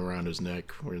that thing around his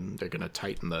neck where they're gonna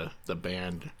tighten the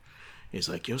band. He's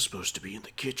like, "You're supposed to be in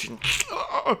the kitchen.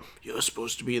 You're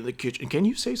supposed to be in the kitchen." Can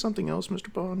you say something else,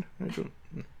 Mr. Bond?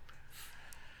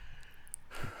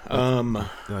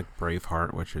 Like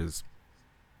Braveheart, which is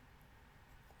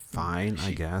fine,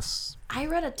 I guess. I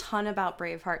read a ton about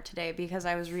Braveheart today because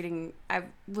I was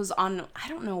on, I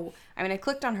don't know, I mean, I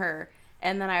clicked on her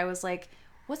and then I was like,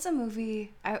 what's a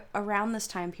movie around this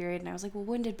time period? And I was like, well,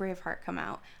 when did Braveheart come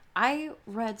out? I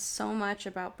read so much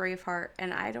about Braveheart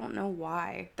and I don't know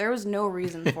why. There was no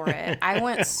reason for it. I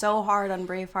went so hard on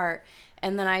Braveheart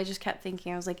and then I just kept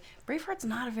thinking, I was like, Braveheart's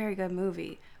not a very good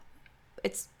movie.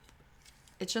 It's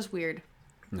just weird.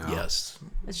 No. Yes.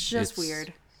 It's just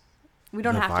weird. We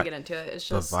don't have to get into it. It's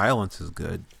just the violence is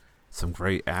good, some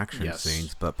great action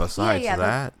scenes, but besides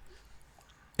that,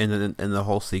 in the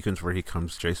whole sequence where he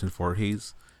comes Jason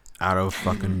Voorhees out of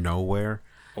fucking nowhere,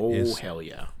 hell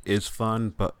yeah, is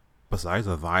fun. But besides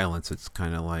the violence, it's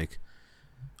kind of like,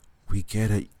 we get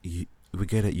it. We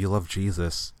get it. You love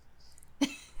Jesus.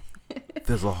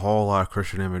 There's a whole lot of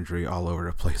Christian imagery all over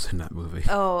the place in that movie.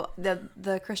 Oh,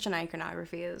 the Christian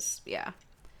iconography is, yeah.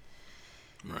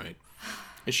 Right.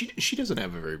 And she doesn't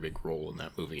have a very big role in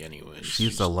that movie anyway.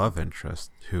 She's the love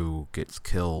interest who gets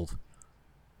killed.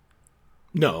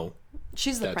 No.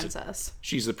 She's the princess.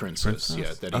 She's the princess,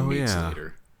 yeah, that he meets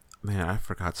later. Man, I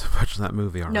forgot so much of that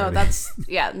movie already. No,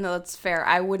 that's fair.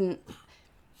 I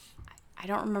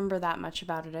don't remember that much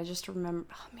about it. I just remember,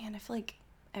 oh man, I feel like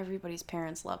everybody's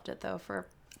parents loved it though for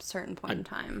a certain point in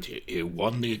time. It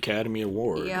won the Academy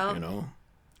Award, yep. you know.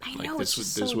 I know, this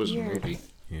it's was so a weird. movie.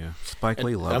 Yeah, Spike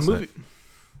Lee loves it.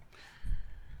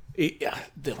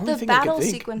 The battle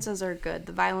sequences are good.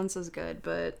 The violence is good,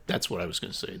 but that's what I was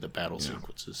going to say. The battle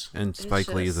sequences. And Spike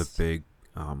Lee is a big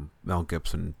Mel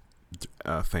Gibson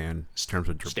fan in terms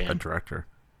of a director.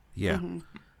 Yeah.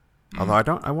 Mm-hmm.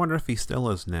 Although I wonder if he still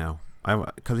is now.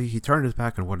 Because he turned his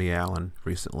back on Woody Allen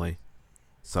recently,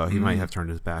 so he might have turned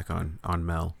his back on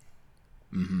Mel.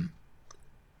 Mm-hmm.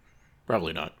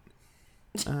 Probably not.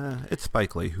 It's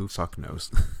Spike Lee. Who fuck knows?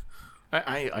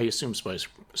 I assume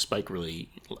Spike really.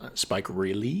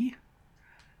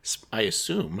 I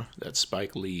assume that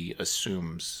Spike Lee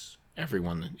assumes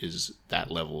everyone is that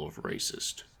level of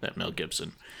racist that Mel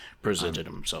Gibson presented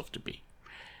himself to be.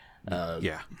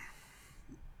 Yeah.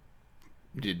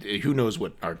 Who knows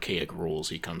what archaic rules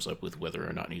he comes up with, whether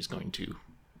or not he's going to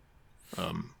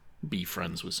be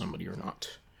friends with somebody or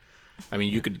not. I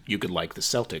mean, you could like the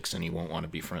Celtics and he won't want to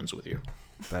be friends with you.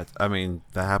 That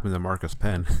happened to Marcus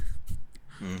Penn.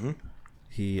 Mm-hmm.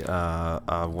 He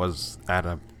was at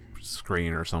a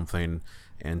screen or something,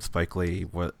 and Spike Lee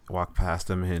walked past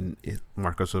him, and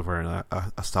Marcus was wearing a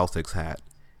Celtics hat,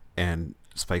 and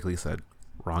Spike Lee said,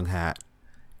 "Wrong hat,"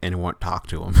 and won't talk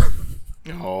to him.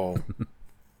 Oh,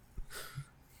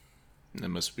 that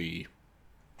must be.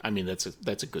 I mean, that's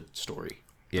a good story.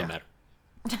 Yeah.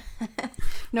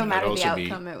 No matter the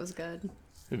outcome, it was good.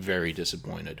 Very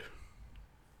disappointed.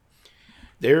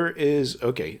 There is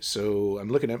so I'm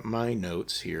looking at my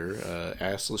notes here.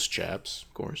 Assless chaps,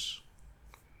 of course.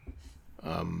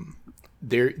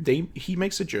 He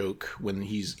makes a joke when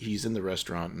he's in the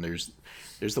restaurant, and there's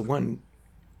the one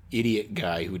idiot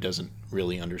guy who doesn't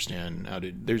really understand how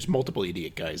to. There's multiple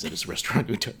idiot guys at his restaurant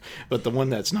but the one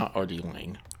that's not Artie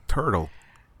Lang. Turtle.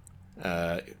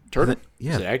 Turtle.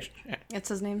 Yeah. It's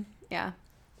his name. Yeah.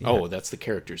 Oh, that's the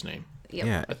character's name. Yep.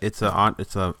 Yeah, it's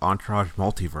a Entourage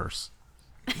multiverse.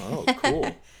 Oh,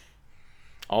 cool.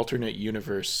 Alternate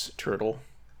universe Turtle.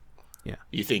 Yeah.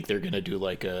 You think they're gonna do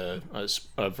like a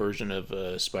version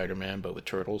of Spider-Man but with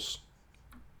turtles?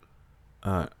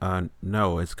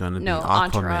 No, it's gonna be Aquaman.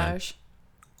 Entourage.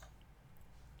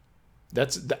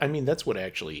 That's what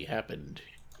actually happened.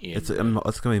 It's gonna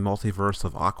be multiverse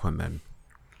of Aquaman.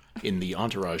 In the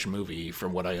Entourage movie,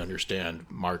 from what I understand,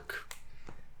 Mark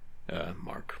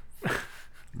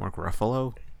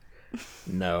Ruffalo?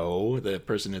 No, the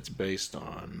person it's based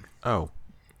on. Oh,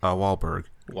 Wahlberg.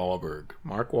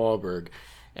 Mark Wahlberg,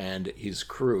 and his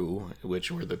crew,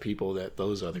 which were the people that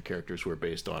those other characters were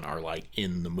based on, are like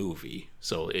in the movie.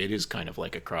 So it is kind of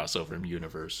like a crossover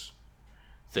universe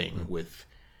thing with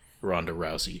Ronda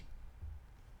Rousey.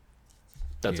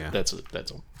 That's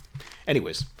all.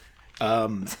 Anyways,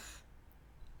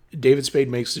 David Spade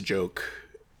makes the joke,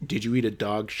 "Did you eat a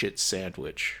dog shit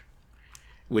sandwich?"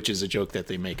 Which is a joke that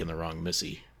they make in The Wrong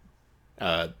Missy.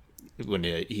 When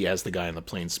he has the guy on the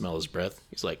plane smell his breath,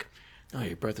 he's like, "Oh,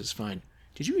 your breath is fine.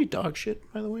 Did you eat dog shit,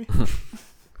 by the way?"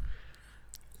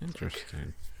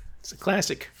 Interesting. It's a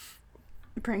classic.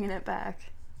 Bringing it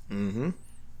back. Mm-hmm.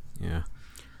 Yeah.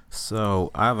 So,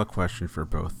 I have a question for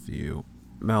both of you.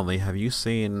 Melanie, have you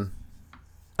seen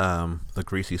The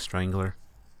Greasy Strangler?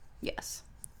 Yes.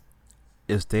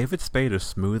 Is David Spade a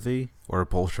smoothie or a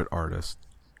bullshit artist?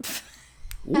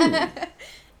 Ooh.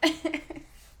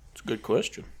 It's a good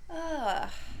question. I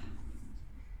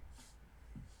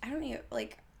don't even,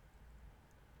 like...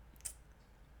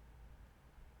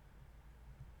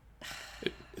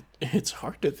 It's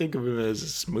hard to think of him as a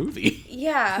smoothie.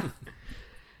 Yeah.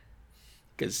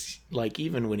 Because, like,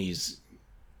 even when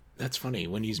that's funny,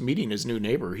 when he's meeting his new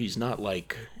neighbor, he's not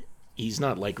like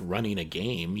running a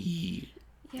game.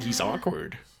 He's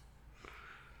awkward.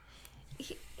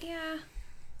 Yeah.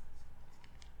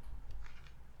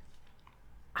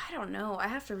 I don't know. I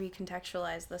have to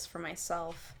recontextualize this for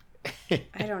myself.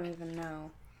 I don't even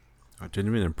know. I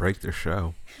didn't mean to break the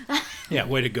show. Yeah,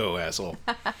 way to go, asshole.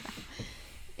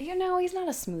 He's not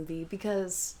a smoothie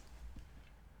because...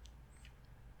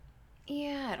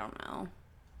 Yeah, I don't know.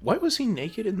 Why was he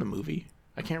naked in the movie?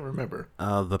 I can't remember.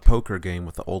 The poker game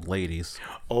with the old ladies.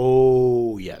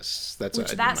 Oh yes, that's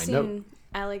that scene. Note.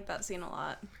 I like that scene a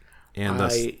lot. And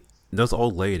those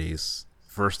old ladies.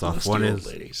 First off, one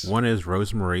is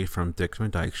Rosemary from Dick Van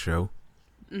Dyke Show.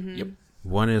 Mm-hmm. Yep.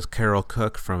 One is Carol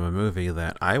Cook from a movie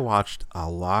that I watched a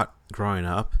lot growing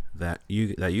up that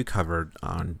you covered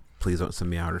on Please Don't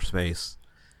Send Me Outer Space.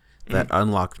 That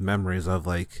unlocked memories of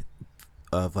like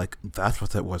that's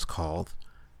what it was called,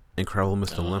 Incredible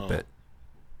Mr. Limpet.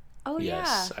 Oh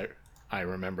yes, yeah. I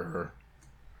remember her.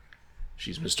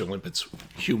 She's Mr. Limpet's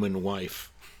human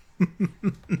wife.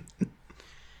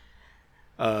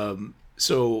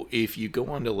 So if you go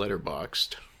onto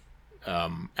Letterboxd,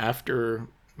 after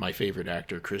my favorite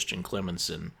actor Christian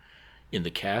Clemenson in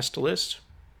the cast list,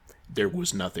 there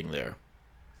was nothing there.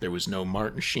 There was no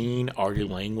Martin Sheen, Artie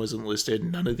Lang wasn't listed,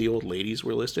 none of the old ladies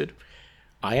were listed.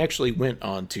 I actually went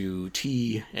on to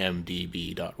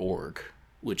tmdb.org,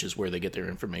 which is where they get their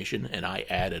information, and I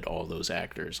added all those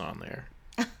actors on there.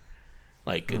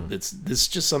 Like, this is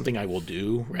just something I will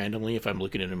do randomly if I'm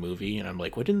looking at a movie, and I'm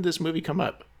like, why didn't this movie come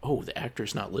up? Oh, the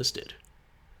actor's not listed.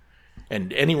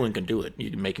 And anyone can do it.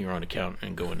 You can make your own account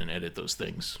and go in and edit those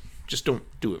things. Just don't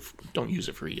do it. Don't use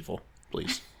it for evil,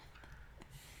 please.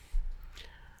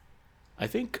 I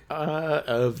think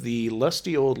of the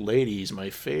lusty old ladies, my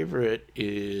favorite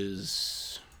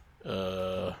is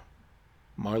Marla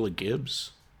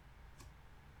Gibbs.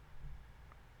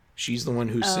 She's the one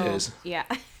who says, "Yeah."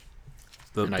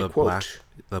 The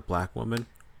black woman.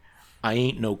 I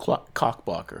ain't no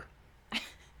cockblocker.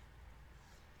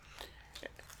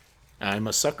 I'm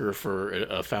a sucker for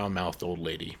a foul-mouthed old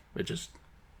lady.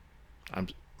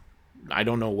 I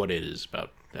don't know what it is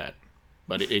about that,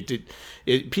 but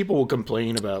people will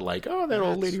complain about like, oh, that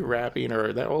old lady rapping,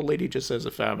 or that old lady just has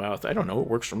a foul mouth. I don't know. It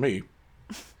works for me.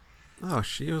 Oh,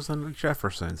 she was on the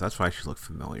Jeffersons. That's why she looked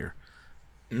familiar.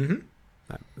 Mm-hmm.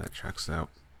 That checks out.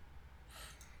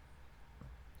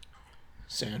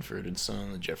 Sanford and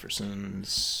Son, the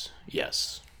Jeffersons.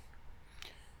 Yes.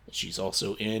 She's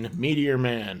also in Meteor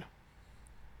Man.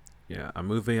 Yeah, a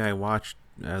movie I watched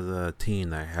as a teen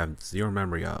that I have zero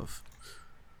memory of.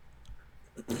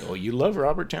 Oh, you love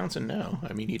Robert Townsend now.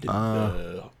 I mean, he did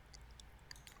Hollywood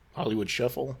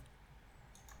Shuffle.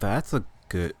 That's a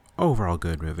overall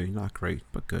good movie. Not great,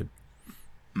 but good.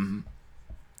 Mm-hmm.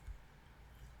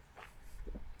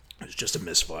 It's just a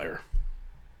misfire.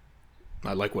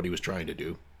 I like what he was trying to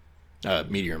do.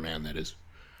 Meteor Man, that is.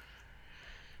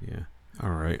 Yeah.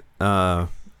 All right.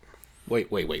 Wait.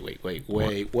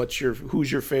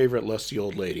 Who's your favorite lusty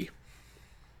old lady?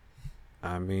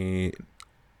 I mean,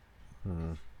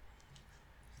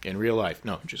 in real life?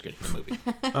 No, just kidding. The movie.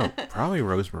 Oh, probably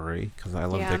Rosemary, because I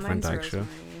love Dick Van Dyke Show.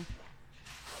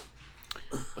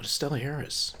 But it's Stella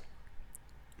Harris.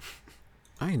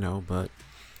 I know, but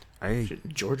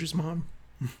George's mom.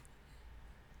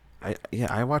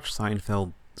 I watched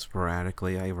Seinfeld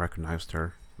sporadically. I recognized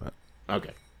her, but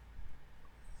okay.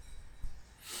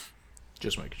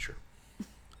 Just making sure.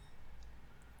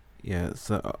 Yeah,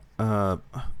 so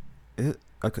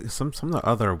some of the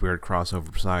other weird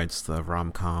crossover besides the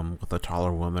rom-com with the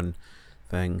taller woman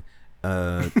thing,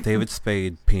 David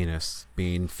Spade penis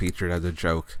being featured as a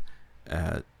joke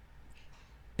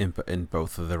in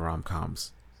both of the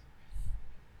rom-coms.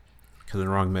 Because in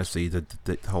Wrong Missy, the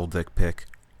whole dick pic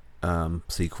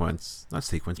sequence, not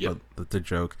sequence, yep. but the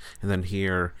joke, and then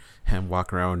here him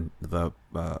walk around the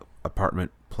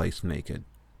apartment place naked.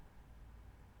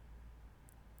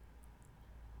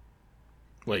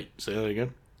 Wait, say that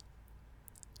again.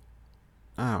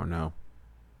 I don't know.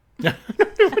 What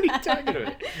are you talking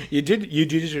about? You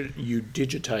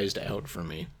digitized out for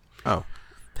me. Oh,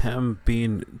 him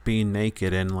being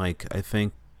naked, and like I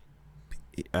think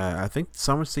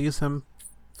someone sees him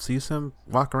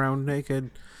walk around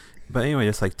naked. But anyway,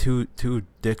 it's like two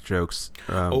dick jokes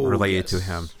related to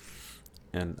him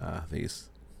and these.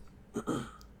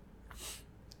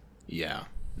 Yeah.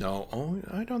 No,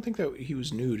 I don't think that he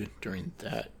was nude during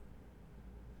that.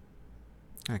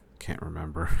 I can't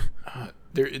remember.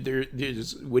 There's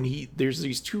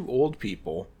these two old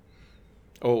people.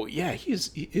 Oh yeah,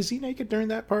 is he naked during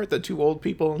that part? The two old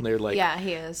people, and they're like, yeah,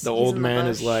 he is. The old man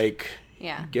is like,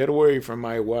 yeah, get away from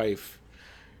my wife.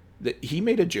 He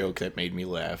made a joke that made me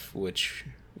laugh, which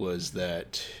was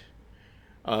that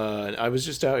I was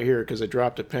just out here because I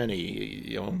dropped a penny.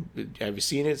 You know, have you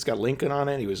seen it? It's got Lincoln on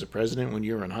it. He was a president when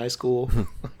you were in high school.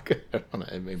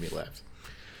 It made me laugh.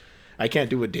 I can't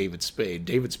do a David Spade.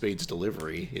 David Spade's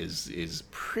delivery is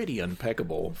pretty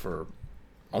impeccable for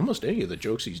almost any of the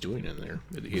jokes he's doing in there.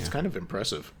 It's kind of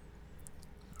impressive.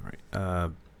 All right.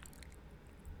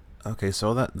 Okay,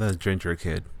 so that the ginger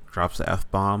kid drops the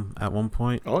F-bomb at one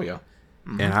point. Oh, yeah.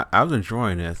 Mm-hmm. And I was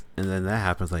enjoying it, and then that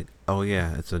happens, like, oh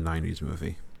yeah, it's a 90s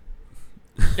movie.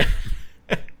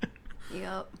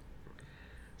 Yep.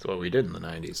 That's what we did in the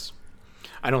 90s.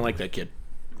 I don't like that kid.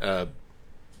 I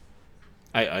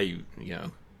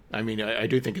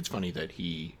do think it's funny that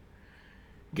he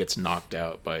gets knocked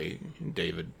out by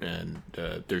David, and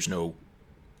there's no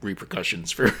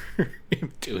repercussions for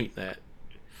him doing that.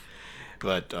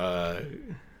 But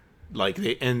like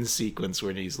the end sequence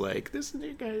when he's like, "This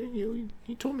guy,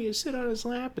 he told me to sit on his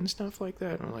lap and stuff like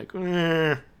that." And I'm like,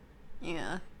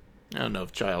 Yeah. I don't know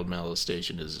if child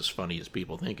molestation is as funny as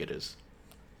people think it is.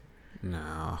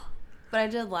 No. But I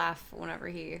did laugh whenever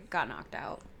he got knocked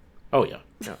out. Oh yeah,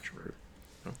 sure.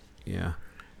 Yeah.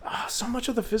 So much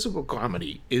of the physical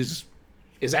comedy is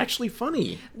actually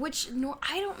funny. Which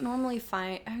I don't normally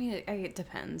find. I mean, it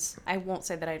depends. I won't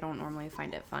say that I don't normally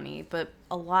find it funny, but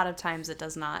a lot of times it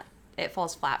does not. It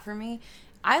falls flat for me.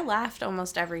 I laughed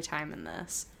almost every time in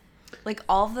this. Like,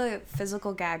 all the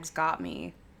physical gags got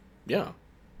me. Yeah.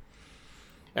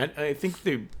 And I think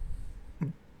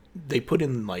they put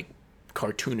in, like,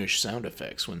 cartoonish sound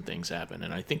effects when things happen,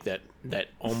 and I think that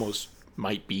almost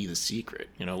might be the secret.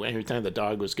 You know, every time the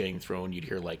dog was getting thrown, you'd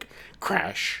hear, like,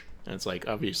 crash. And it's like,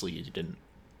 obviously you didn't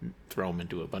throw him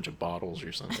into a bunch of bottles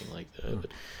or something like that.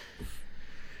 But,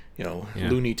 you know, yeah.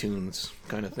 Looney Tunes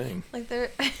kind of thing. Like,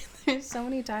 there's so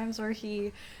many times where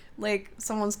he, like,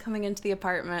 someone's coming into the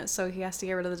apartment, so he has to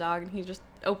get rid of the dog, and he just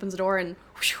opens the door and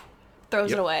whoosh,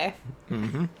 throws it away.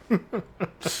 Mm-hmm.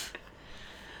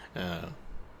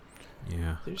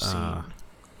 Yeah.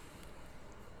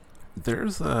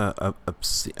 There's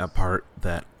a part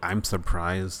that I'm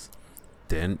surprised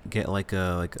didn't get like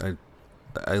a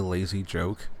lazy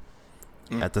joke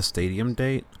at the stadium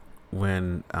date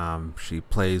when she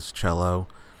plays cello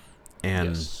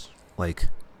and like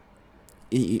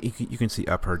you can see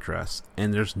up her dress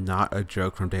and there's not a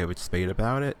joke from David Spade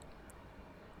about it.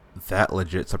 That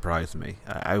legit surprised me.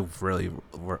 I really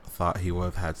thought he would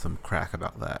have had some crack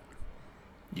about that.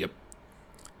 Yep.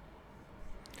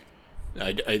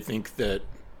 I think that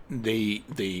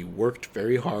they worked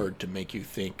very hard to make you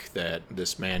think that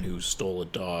this man who stole a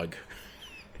dog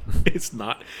is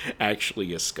not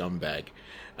actually a scumbag.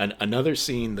 And another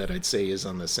scene that I'd say is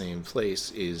on the same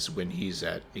place is when he's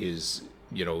at his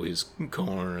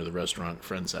co-owner of the restaurant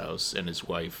friend's house, and his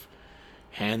wife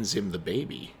hands him the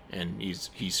baby, and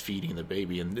he's feeding the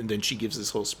baby, and then she gives this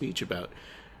whole speech about,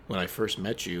 when I first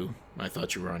met you, I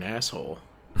thought you were an asshole,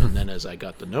 and then as I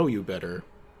got to know you better,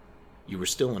 you were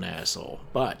still an asshole,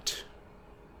 but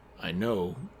I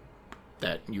know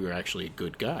that you were actually a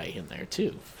good guy in there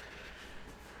too.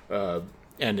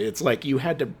 And it's like he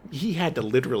had to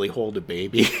literally hold a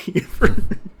baby.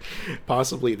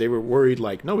 Possibly they were worried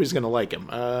like nobody's gonna like him.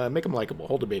 Make him likable.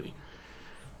 Hold a baby.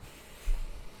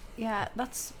 Yeah,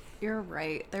 you're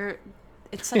right.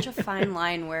 It's such a fine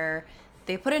line where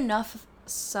they put enough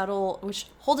subtle, which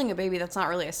holding a baby, that's not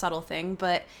really a subtle thing,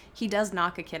 but he does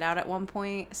knock a kid out at one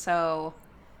point, so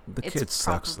the kid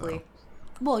sucks though.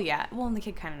 Well, yeah, and the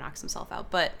kid kind of knocks himself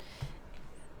out, but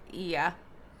yeah,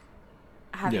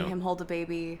 having him hold a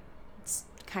baby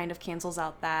kind of cancels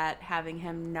out that. Having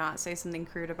him not say something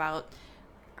crude about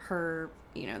her,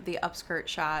 the upskirt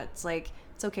shot. It's like,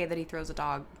 it's okay that he throws a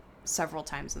dog several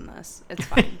times in this. It's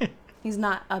fine. He's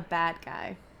not a bad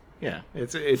guy. Yeah,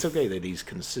 it's okay that he's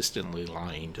consistently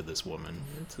lying to this woman.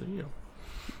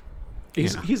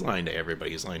 He's lying to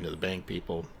everybody. He's lying to the bank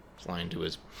people. He's lying to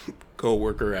his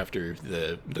co-worker after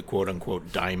the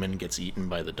quote-unquote diamond gets eaten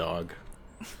by the dog.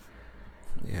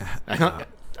 Yeah.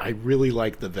 I really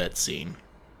like the vet scene.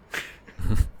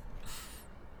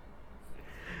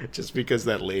 Just because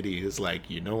that lady is like,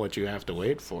 you know what you have to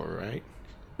wait for, right?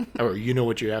 Or you know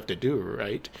what you have to do,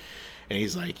 right? And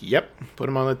he's like, yep, put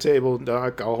him on the table,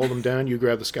 Doc. I'll hold him down. You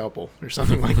grab the scalpel or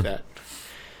something like that.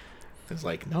 It's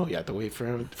like, no, you have to wait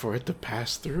for it to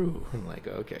pass through. I'm like,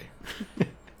 okay.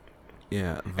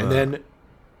 Yeah. And then,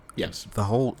 yes. The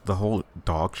whole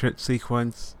dog shit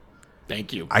sequence.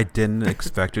 Thank you. I didn't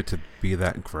expect it to be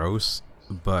that gross,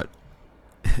 but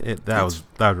that was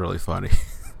really funny.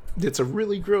 It's a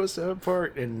really gross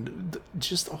part, and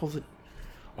just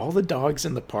all the dogs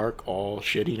in the park all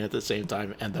shitting at the same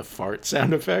time, and the fart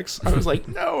sound effects. I was like,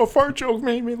 no, a fart joke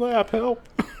made me laugh. Help.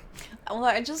 Well,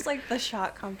 I just like the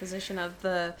shot composition of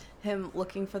him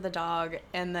looking for the dog,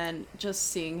 and then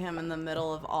just seeing him in the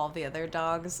middle of all the other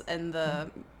dogs, and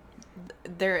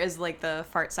there is like the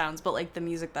fart sounds, but like the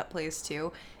music that plays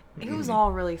too. It was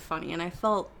all really funny, and I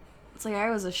felt it's like I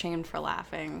was ashamed for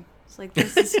laughing. It's like,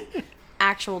 this is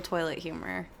actual toilet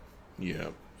humor. Yeah.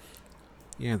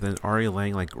 Yeah, then Ari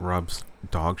Lang like rubs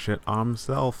dog shit on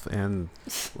himself, and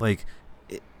like,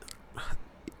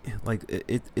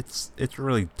 it's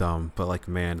really dumb. But like,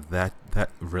 man, that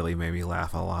really made me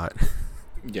laugh a lot.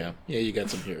 Yeah, you got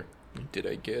some here. Did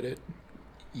I get it?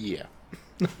 Yeah.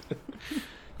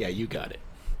 Yeah, you got it.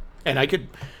 And I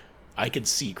could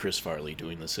see Chris Farley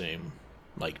doing the same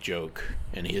like joke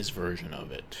and his version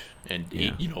of it. And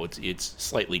Yeah. it's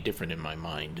slightly different in my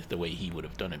mind the way he would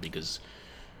have done it because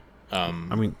I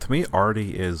mean, to me,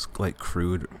 Artie is like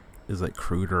cruder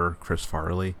Chris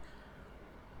Farley,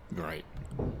 right.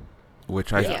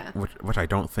 which Yeah. which I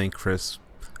don't think Chris.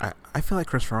 I feel like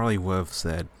Chris Farley would have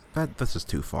said that this is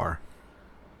too far.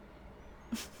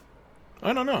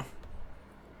 I don't know.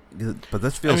 But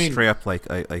this feels I mean- straight up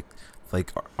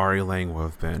like Ari Lang would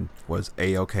have been was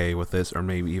A-okay with this, or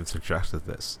maybe even suggested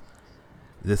this.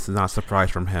 This is not a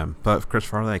surprise from him. But Chris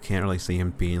Farley, I can't really see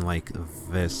him being like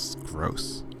this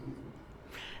gross.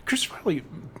 Chris Farley,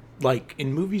 like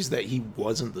in movies that he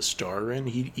wasn't the star in,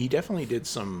 he definitely did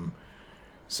some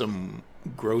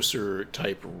grosser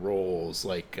type roles.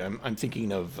 Like I'm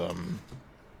thinking of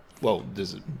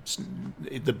there's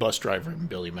the bus driver in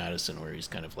Billy Madison where he's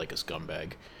kind of like a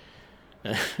scumbag.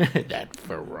 That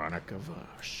Veronica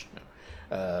Vosh.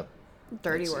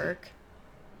 Dirty Let's see. Work.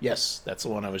 Yes, that's the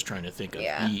one I was trying to think of.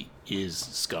 Yeah. He is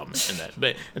scum in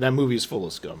that, and that movie is full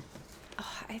of scum.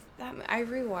 I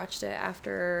rewatched it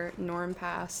after Norm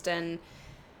passed, and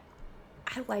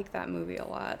I like that movie a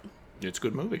lot. It's a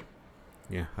good movie.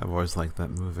 Yeah, I've always liked that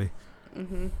movie.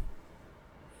 Mm-hmm.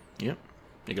 Yep.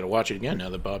 You gotta watch it again now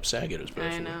that Bob Saget is I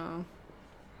president. know.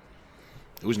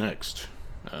 Who's next?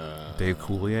 Dave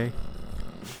Coulier.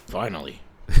 Finally.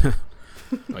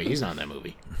 Oh, he's not in that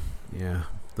movie. Yeah,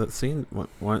 that scene.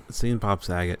 Seeing Bob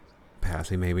Saget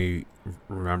passing made me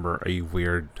remember a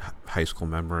weird high school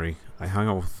memory. I hung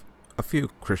out with a few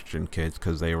Christian kids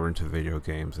because they were into video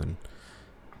games and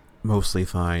mostly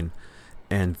fine,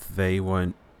 and they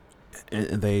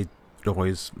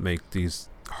always make these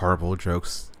horrible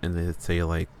jokes, and they'd say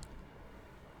like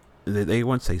they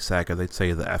wouldn't say Saget, they'd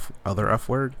say the other F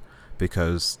word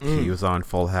because he was on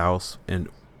Full House, and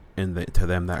to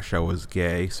them that show was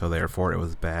gay, so therefore it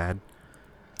was bad.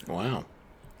 Wow.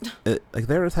 Like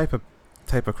they're the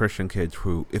type of Christian kids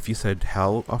who, if you said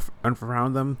hell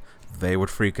around them, they would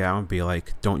freak out and be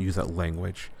like, "Don't use that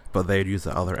language." But they'd use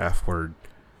the other F word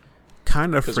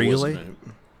kind of 'Cause freely.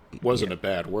 It wasn't a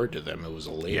bad word to them. It was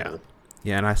a label.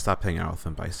 Yeah, and I stopped hanging out with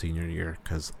them by senior year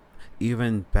because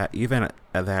even at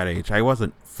that age, I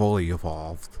wasn't fully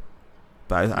evolved,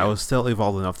 but I was still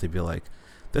evolved enough to be like,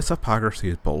 this hypocrisy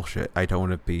is bullshit. I don't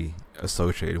want to be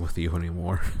associated with you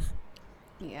anymore.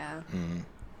 Yeah.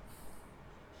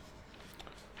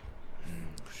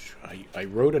 I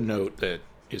wrote a note that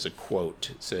is a quote.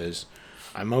 It says,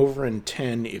 "I'm over in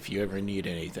 10 if you ever need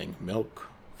anything. Milk,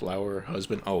 flour,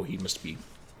 husband." Oh, he must be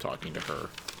talking to her.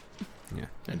 Yeah.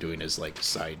 And doing his like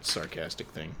side sarcastic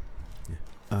thing.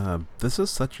 This is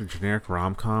such a generic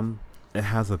rom-com. It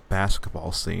has a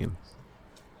basketball scene.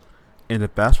 In the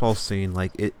basketball scene,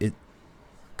 like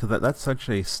because that's such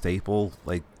a staple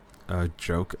like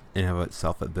joke in and of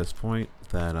itself at this point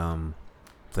that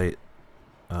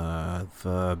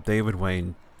the David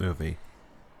Wayne movie,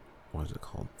 what is it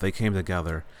called? They Came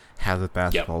Together, has a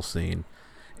basketball scene,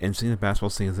 and seeing the basketball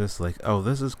scene is this like, oh,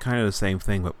 this is kind of the same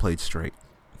thing but played straight.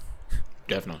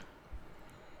 Definitely.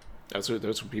 That's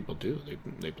what people do.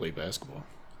 They play basketball.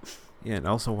 Yeah, and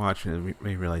also watching it made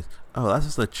me realize, oh, that's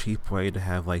just a cheap way to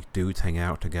have like dudes hang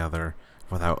out together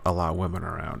without a lot of women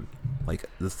around. Like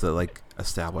just to like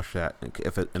establish that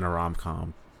if it in a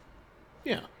rom-com.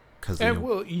 Yeah. Because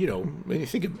Well, when you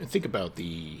think about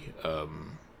the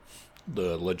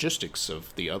logistics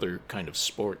of the other kind of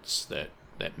sports that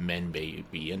men may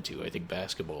be into. I think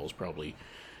basketball is probably,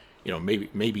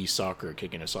 maybe soccer,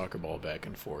 kicking a soccer ball back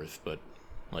and forth, but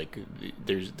like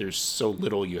there's so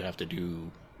little you have to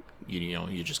do.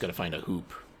 You just got to find a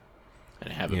hoop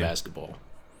and have a basketball.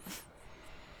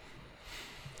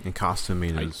 And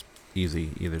costuming is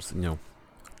easy. Either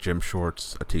gym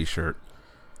shorts, a t-shirt,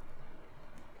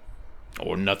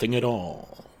 or nothing at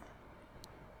all.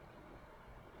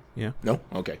 Yeah. No?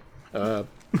 Okay. I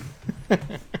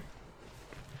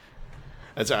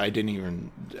didn't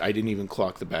even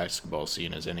clock the basketball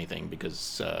scene as anything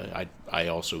because I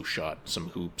also shot some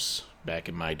hoops back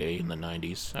in my day in the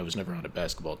 90s. I was never on a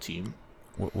basketball team.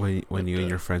 When you and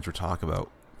your friends were talk about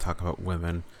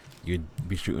women, you'd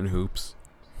be shooting hoops.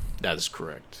 That is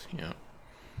correct. Yeah.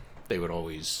 They would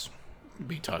always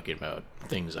be talking about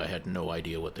things I had no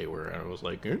idea what they were. I was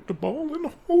like, "Get the ball in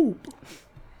the hoop."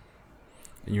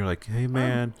 and you're like, hey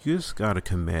man, you just gotta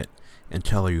commit and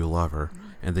tell her you love her,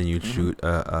 and then you'd shoot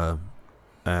a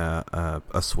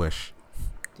swish.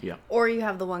 Yeah. Or you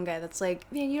have the one guy that's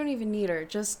like, man, you don't even need her.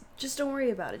 Just don't worry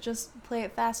about it. Just play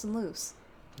it fast and loose.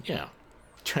 Yeah.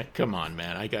 Come on,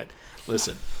 man.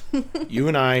 Listen, you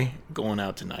and I going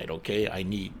out tonight, okay? I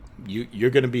need you.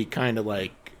 You're going to be kind of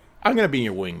like, I'm going to be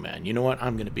your wingman. You know what?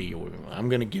 I'm going to be your wingman. I'm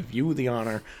going to give you the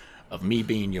honor of me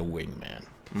being your wingman.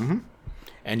 Mm-hmm.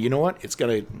 And you know what? It's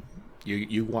going to,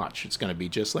 you watch. It's going to be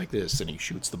just like this. And he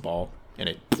shoots the ball and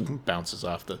it bounces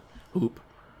off the hoop.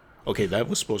 Okay, that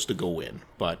was supposed to go in,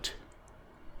 but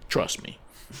trust me.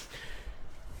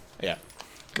 Yeah.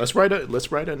 Let's write a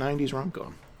 90s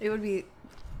rom-com. It would be,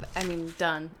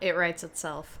 done. It writes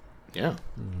itself. Yeah.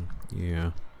 Yeah.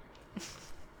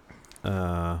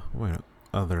 What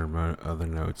other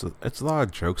notes? It's a lot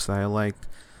of jokes that I liked,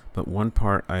 but one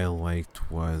part I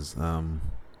liked was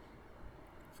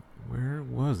where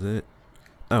was it?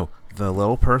 Oh, the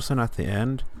little person at the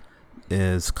end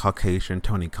is Caucasian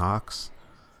Tony Cox.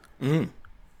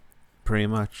 Pretty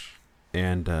much.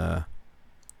 And I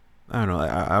don't know,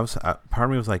 I was part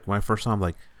of me was like, when I first saw him,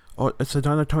 like, oh, it's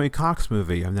another Tony Cox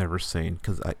movie I've never seen,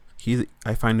 because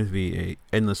I find him to be a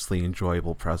endlessly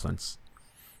enjoyable presence.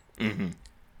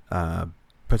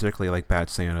 Particularly like Bad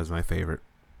Santa is my favorite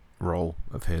role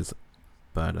of his,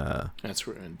 but that's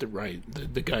right.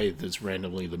 The guy that's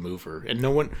randomly the mover, and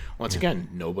no one, once again,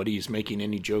 nobody's making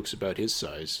any jokes about his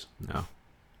size. No.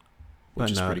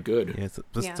 Which is pretty good. Yeah,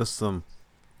 just some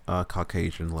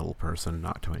Caucasian little person,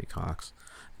 not Tony Cox,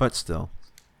 but still.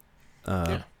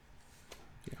 Yeah,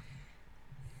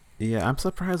 I'm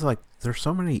surprised. Like, there's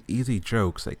so many easy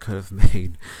jokes they could have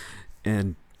made,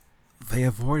 and they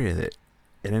avoided it.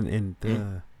 And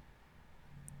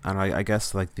I don't know, I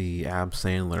guess like the Adam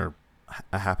Sandler,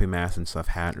 A Happy Mass and stuff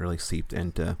hadn't really seeped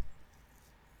into,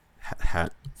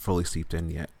 hadn't fully seeped in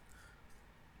yet.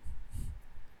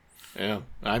 Yeah,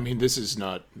 this is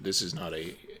not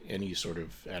any sort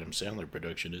of Adam Sandler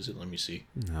production, is it? Let me see.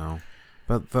 No,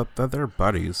 but they're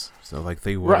buddies, so like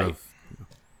they would have.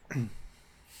 Right.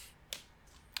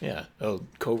 Yeah. Oh,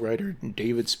 co-writer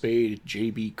David Spade,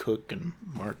 J.B. Cook, and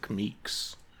Mark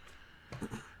Meeks.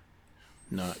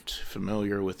 Not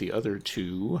familiar with the other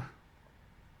two.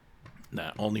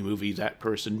 The only movie that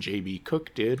person, J.B.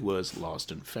 Cook, did was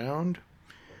Lost and Found.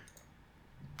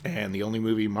 And the only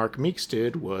movie Mark Meeks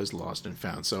did was Lost and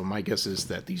Found. So my guess is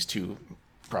that these two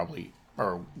probably,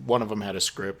 or one of them had a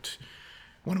script,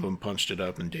 one of them punched it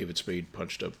up, and David Spade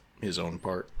punched up his own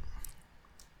part.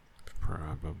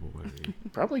 Probably.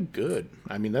 Probably good.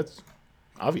 That's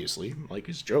obviously, like,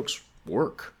 his jokes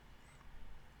work.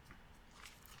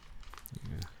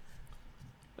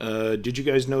 Yeah. Did you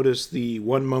guys notice the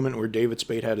one moment where David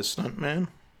Spade had a stuntman?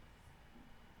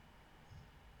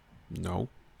 No.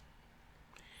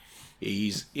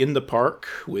 He's in the park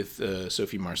with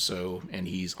Sophie Marceau, and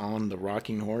he's on the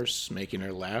rocking horse, making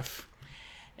her laugh.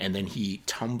 And then he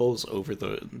tumbles over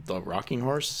the rocking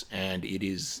horse, and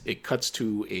it cuts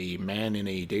to a man in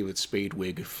a David Spade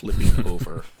wig flipping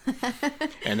over.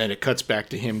 And then it cuts back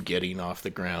to him getting off the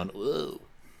ground. Whoa.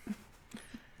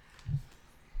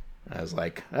 I was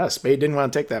like, Spade didn't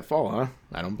want to take that fall, huh?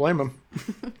 I don't blame him.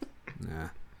 Nah.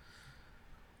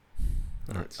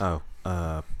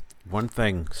 One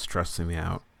thing stressing me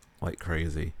out like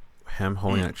crazy. Him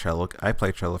holding that cello. I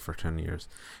played cello for 10 years,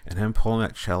 and him pulling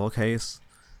that cello case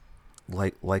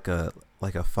like a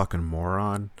fucking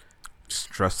moron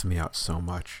stressed me out so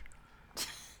much.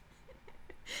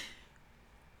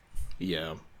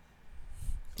 Yeah.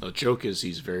 The joke is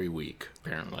he's very weak,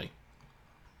 apparently.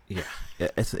 Yeah,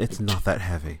 it's not that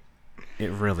heavy.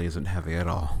 It really isn't heavy at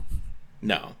all.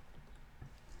 No.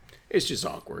 It's just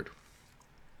awkward.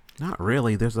 Not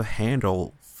really. There's a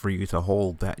handle for you to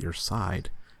hold at your side,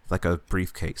 like a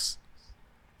briefcase.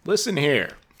 Listen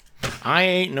here. I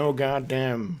ain't no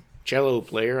goddamn cello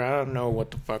player. I don't know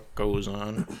what the fuck goes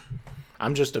on.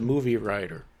 I'm just a movie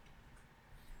writer.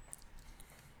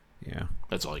 Yeah.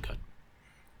 That's all I got.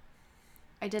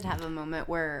 I did have a moment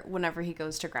where whenever he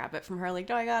goes to grab it from her, like,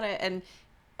 no, I got it. And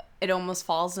it almost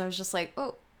falls. And I was just like,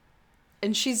 oh.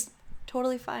 And she's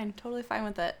totally fine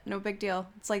with it. No big deal.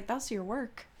 It's like, that's your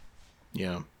work.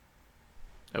 Yeah.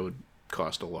 That would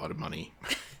cost a lot of money.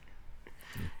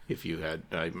 If you had,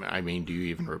 do you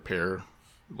even repair,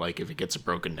 like, if it gets a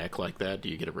broken neck like that, do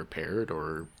you get it repaired,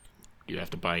 or do you have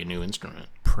to buy a new instrument?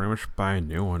 Pretty much buy a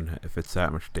new one if it's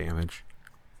that much damage.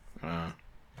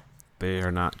 They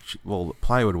are not cheap. Well, the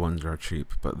plywood ones are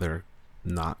cheap, but they're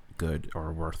not good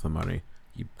or worth the money.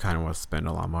 You kind of want to spend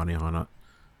a lot of money on it.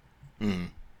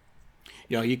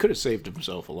 You know, he could have saved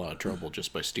himself a lot of trouble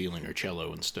just by stealing her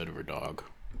cello instead of her dog.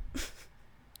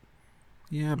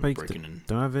 Yeah, but don't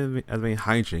have any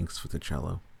hijinks with the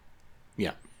cello.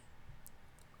 Yeah.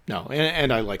 No,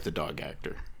 and I like the dog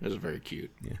actor. It was very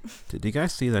cute. Yeah. Did you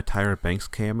guys see the Tyra Banks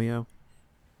cameo?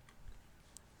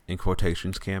 In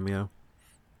quotations, cameo?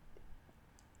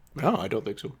 No, I don't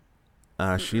think so.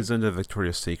 She's in the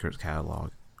Victoria's Secret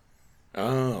catalog.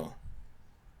 Oh.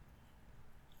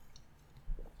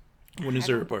 When is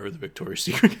there a part of the Victoria's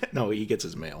Secret? No, he gets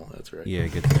his mail. That's right. Yeah, he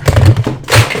gets his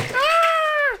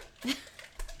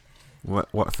mail.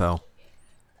 What fell?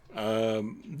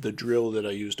 The drill that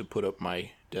I used to put up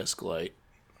my desk light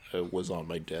was on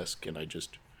my desk, and I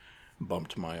just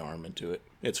bumped my arm into it.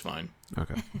 It's fine.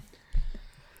 Okay.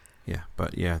 Yeah,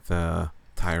 but yeah, the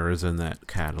Tyra's in that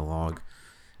catalog.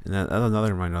 And that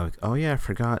another reminder, like, oh yeah, I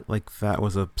forgot, like, that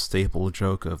was a staple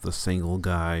joke of the single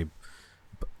guy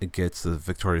gets the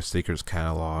Victoria's Secret's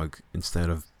catalog instead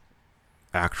of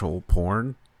actual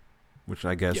porn, which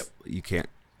I guess you can't,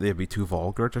 they'd be too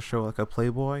vulgar to show, like, a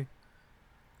Playboy.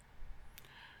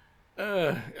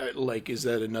 Like, is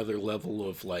that another level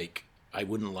of, like, I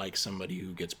wouldn't like somebody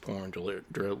who gets porn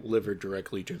delivered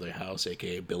directly to their house,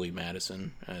 aka Billy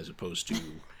Madison, as opposed to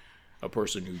a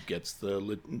person who gets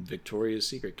the Victoria's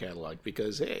Secret catalog,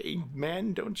 because, hey,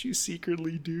 man, don't you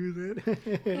secretly do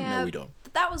that? Yeah, no, we don't.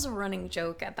 That was a running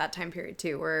joke at that time period,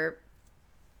 too, where,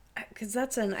 because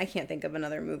I can't think of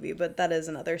another movie, but that is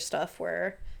another stuff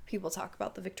where people talk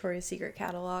about the Victoria's Secret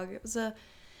catalog. It was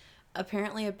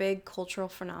apparently a big cultural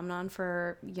phenomenon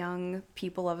for young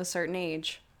people of a certain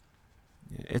age.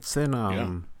 It's in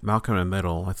Malcolm in the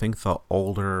Middle. I think the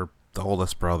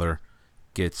oldest brother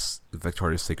gets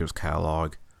Victoria's Secret's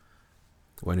catalog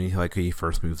when he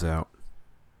first moves out.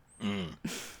 I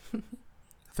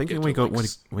think when he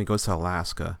goes to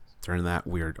Alaska during that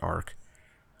weird arc.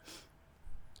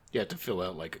 You have to fill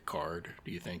out like a card,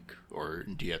 do you think, or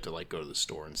do you have to like go to the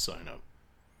store and sign up?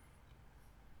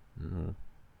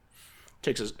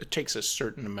 It takes a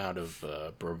certain amount of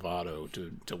bravado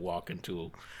to walk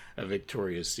into a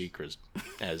Victoria's Secret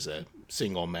as a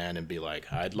single man and be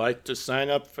like, I'd like to sign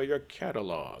up for your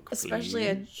catalog, please.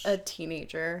 Especially a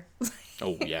teenager.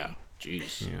 Oh, yeah.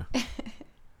 Jeez. Yeah.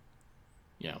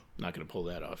 Yeah, not going to pull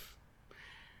that off.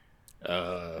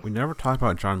 We never talked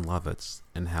about Jon Lovitz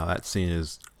and how that scene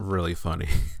is really funny.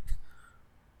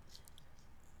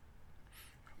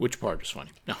 Which part is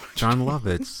funny? No. Jon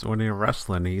Lovitz, when they're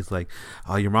wrestling, he's like,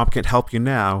 oh, your mom can't help you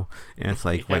now. And it's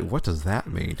like, wait, what does that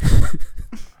mean?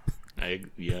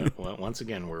 Well, once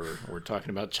again, we're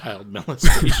talking about child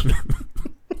molestation.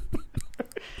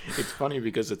 It's funny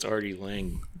because it's Artie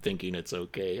Lang thinking it's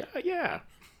okay. Yeah,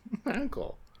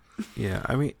 uncle. Yeah,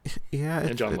 I mean, yeah.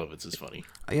 And Jon Lovitz is funny.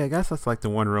 Yeah, I guess that's like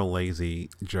the one real lazy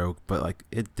joke, but like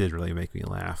it did really make me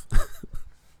laugh.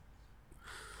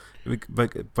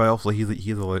 But also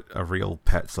he's a real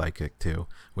pet psychic too,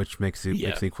 which makes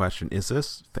me question: is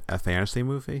this a fantasy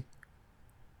movie?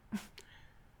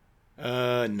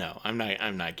 No, I'm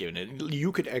not giving it.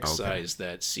 You could excise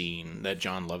that scene, that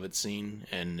Jon Lovitz scene,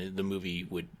 and the movie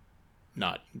would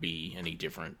not be any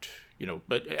different,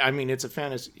 But I mean, it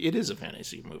is a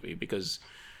fantasy movie because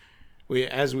we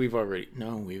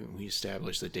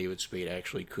established that David Spade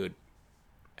actually could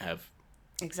have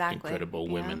incredible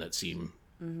women that seem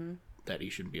that he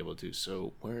shouldn't be able to.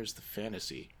 So where is the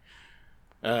fantasy?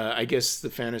 I guess the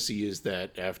fantasy is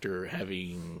that after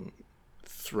having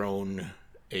thrown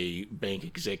a bank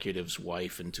executive's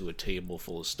wife into a table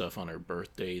full of stuff on her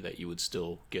birthday, that you would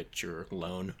still get your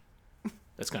loan.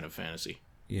 That's kind of fantasy.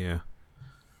 Yeah.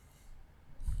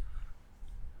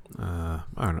 I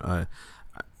don't know.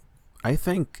 I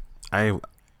think I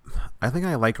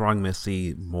like Wrong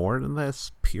Missy more than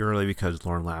this, purely because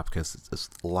Lauren Lapkus is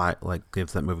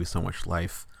gives that movie so much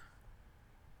life.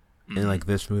 And like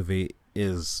this movie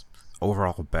is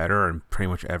overall better in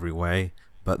pretty much every way,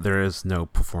 but there is no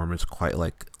performance quite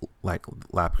like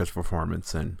Lapkus'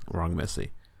 performance in Wrong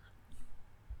Missy.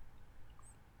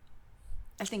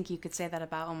 I think you could say that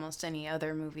about almost any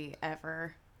other movie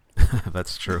ever.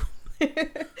 That's true.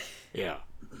 Yeah.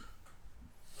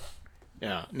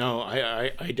 Yeah, no,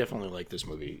 I definitely like this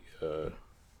movie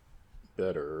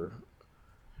better.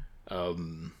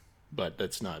 But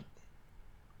that's not...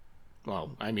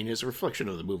 Well, I mean, it's a reflection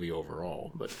of the movie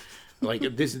overall. But, like,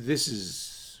 this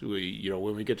is...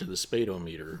 when we get to the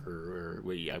Spadometer,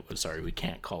 we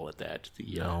can't call it that.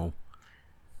 No.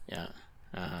 Yeah.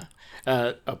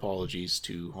 Apologies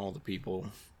to all the people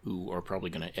who are probably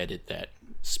going to edit that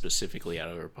specifically out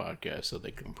of our podcast so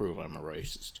they can prove I'm a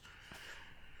racist.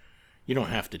 You don't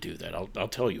have to do that. I'll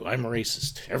tell you, I'm a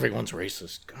racist. Everyone's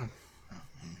racist. God.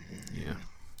 Yeah.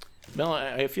 Mel,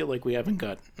 I feel like we haven't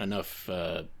got enough.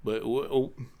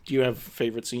 Do you have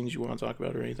favorite scenes you want to talk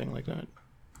about or anything like that?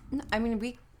 I mean,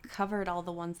 we covered all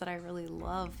the ones that I really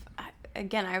love.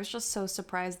 I was just so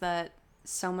surprised that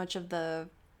so much of the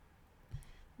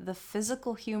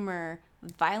physical humor,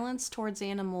 violence towards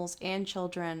animals and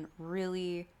children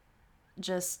really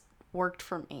just worked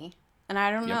for me. And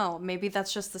I don't know, maybe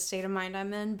that's just the state of mind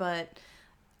I'm in, but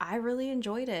I really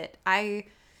enjoyed it. I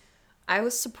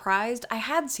was surprised. I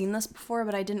had seen this before,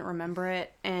 but I didn't remember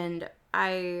it. And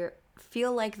I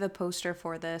feel like the poster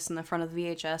for this in the front of the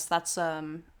VHS, that's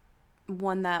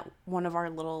one that one of our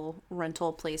little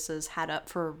rental places had up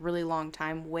for a really long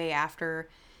time, way after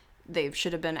they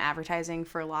should have been advertising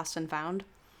for Lost and Found.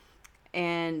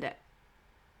 And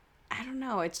I don't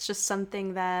know, it's just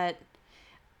something that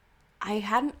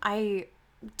I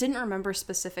didn't remember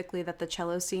specifically that the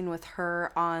cello scene with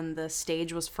her on the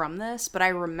stage was from this, but I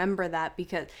remember that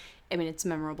because, I mean, it's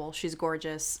memorable. She's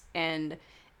gorgeous, and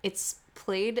it's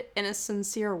played in a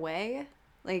sincere way.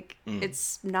 Like,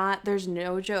 it's not, there's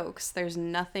no jokes. There's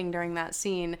nothing during that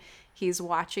scene. He's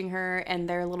watching her, and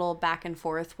their little back and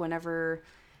forth whenever,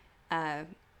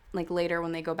 like, later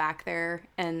when they go back there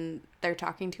and they're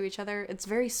talking to each other. It's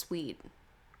very sweet.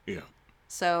 Yeah.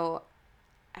 So,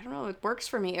 I don't know, it works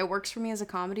for me. It works for me as a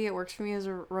comedy. It works for me as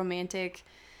a romantic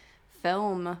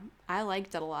film. I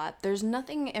liked it a lot. There's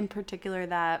nothing in particular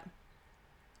that,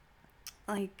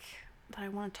 like, that I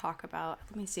want to talk about.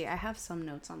 Let me see. I have some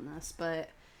notes on this, but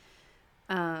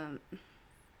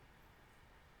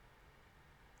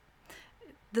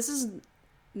this is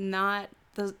not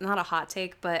a hot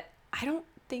take, but I don't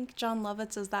think Jon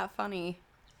Lovitz is that funny.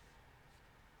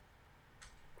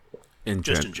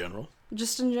 Just in general.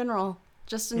 Just in general.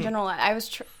 I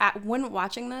was when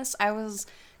watching this, I was,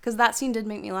 because that scene did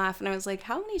make me laugh, and I was like,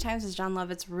 how many times has Jon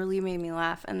Lovitz really made me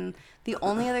laugh? And the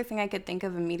only other thing I could think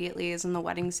of immediately is in The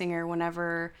Wedding Singer,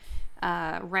 whenever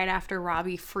right after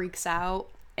Robbie freaks out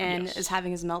and is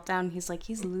having his meltdown, he's like,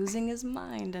 he's losing his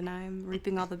mind and I'm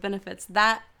reaping all the benefits.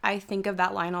 That, I think of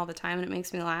that line all the time and it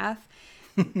makes me laugh.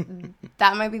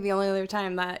 That might be the only other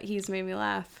time that he's made me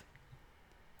laugh.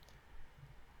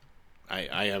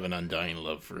 I have an undying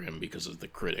love for him because of The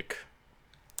Critic.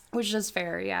 Which is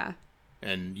fair, yeah.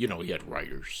 And, you know, he had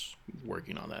writers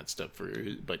working on that stuff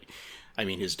but, I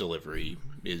mean, his delivery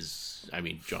is, I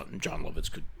mean, Jon Lovitz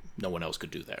no one else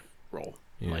could do that role.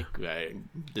 Yeah. Like,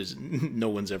 no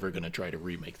one's ever going to try to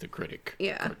remake The Critic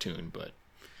cartoon, but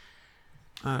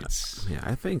yeah,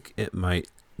 I think it might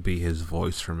be his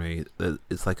voice for me.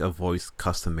 It's like a voice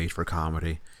custom made for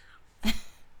comedy.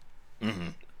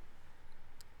 Mm-hmm.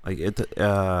 Like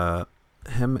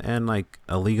him and like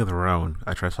A League of Their Own,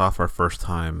 I saw for the first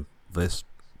time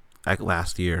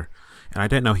last year, and I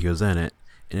didn't know he was in it.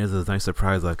 And it was a nice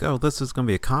surprise, like, oh, this is gonna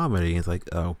be a comedy. And it's like,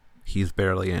 oh, he's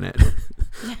barely in it,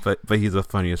 but he's the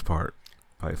funniest part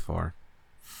by far.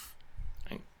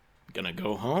 I'm gonna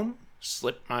go home,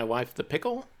 slip my wife the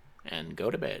pickle, and go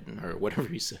to bed, or whatever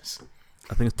he says.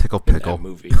 I think it's Tickle Pickle. In that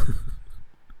movie.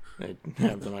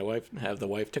 Have the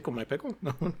wife tickle my pickle?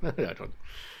 No, I don't.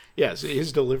 Yeah, so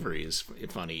his delivery is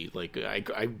funny. Like I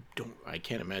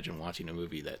can't imagine watching a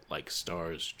movie that like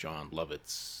stars Jon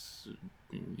Lovitz,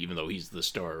 even though he's the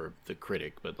star of The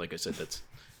Critic. But like I said,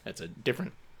 that's a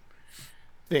different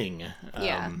thing.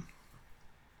 Yeah.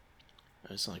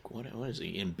 I was like, what is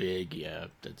he in Big? Yeah,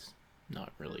 that's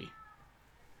not really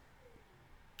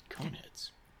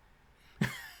Coneheads.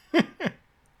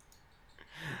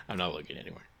 I'm not looking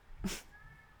anywhere.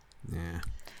 Yeah.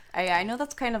 I know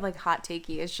that's kind of like hot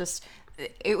takey. It's just,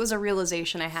 it was a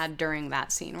realization I had during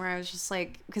that scene where I was just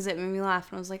like, because it made me laugh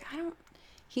and I was like,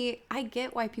 I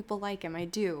get why people like him. I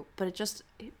do, but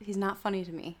he's not funny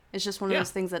to me. It's just one of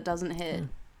those things that doesn't hit.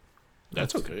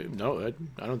 That's okay. No,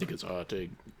 I don't think it's a hot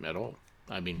take at all.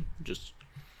 I mean, just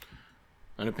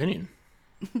an opinion.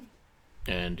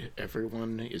 And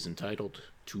everyone is entitled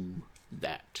to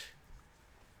that.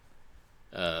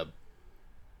 Let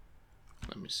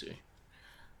me see.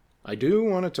 I do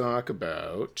want to talk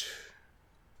about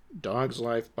Dog's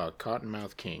Life by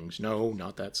Cottonmouth Kings. No,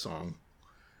 not that song.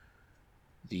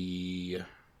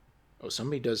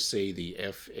 Somebody does say the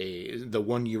F.A., the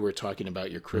one you were talking about,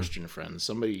 your Christian friends.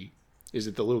 Somebody, is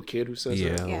it the little kid who says that?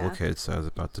 Yeah, the little kid says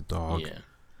about the dog.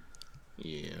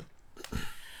 Yeah.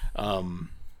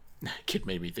 Kid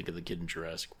made me think of the kid in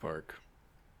Jurassic Park.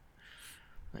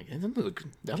 Like, doesn't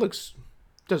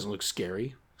look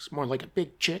scary. It's more like a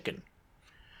big chicken.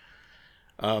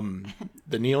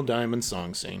 The Neil Diamond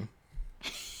song sing.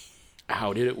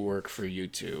 How did it work for you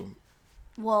two?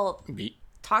 Well,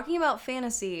 talking about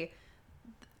fantasy,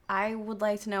 I would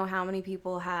like to know how many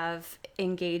people have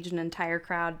engaged an entire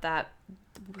crowd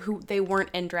who they weren't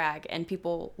in drag and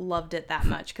people loved it that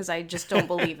much, because I just don't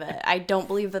believe it. I don't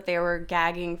believe that they were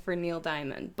gagging for Neil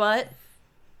Diamond, but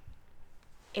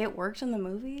it worked in the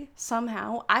movie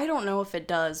somehow. I don't know if it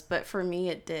does, but for me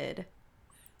it did.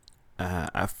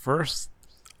 At first,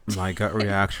 my gut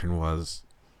reaction was,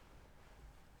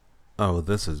 oh,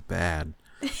 this is bad.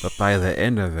 But by the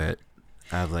end of it,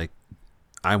 I'm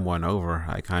won over.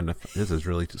 This is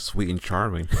really sweet and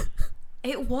charming.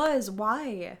 It was.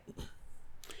 Why?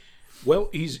 Well,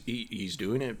 he's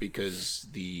doing it because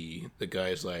the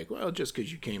guy's like, well, just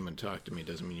because you came and talked to me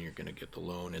doesn't mean you're going to get the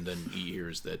loan. And then he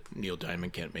hears that Neil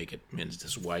Diamond can't make it, and it's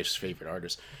his wife's favorite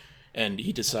artist. And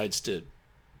he decides to,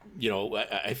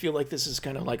 I feel like this is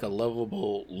kind of like a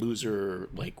lovable loser,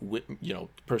 like,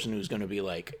 person who's going to be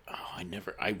like, oh, I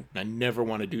never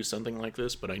want to do something like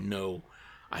this, but I know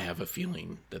I have a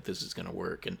feeling that this is going to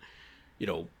work. And,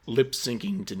 lip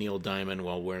syncing to Neil Diamond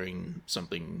while wearing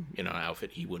something, an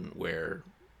outfit he wouldn't wear.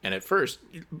 And at first,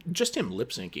 just him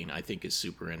lip syncing, I think, is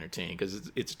super entertaining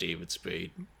because it's David Spade,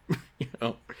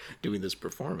 doing this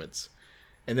performance.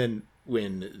 And then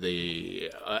when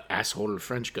the asshole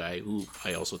French guy, who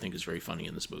I also think is very funny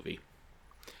in this movie,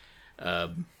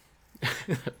 that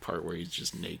part where he's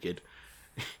just naked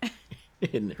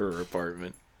in her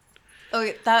apartment.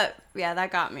 Oh,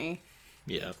 that got me.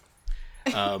 Yeah.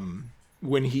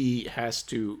 When the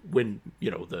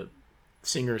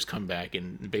singers come back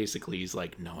and basically he's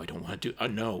like, no, I don't want to.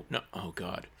 No. Oh,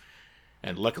 God.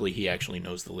 And luckily he actually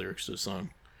knows the lyrics to the song.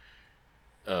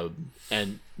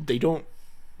 And they don't,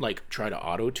 try to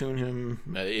auto-tune him.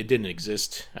 It didn't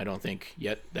exist, I don't think,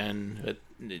 yet then.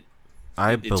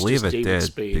 I believe it David did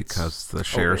Spade's... because the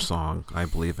Cher song, I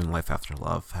believe in Life After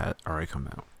Love, had already come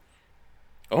out.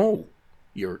 Oh,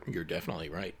 you're definitely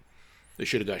right. They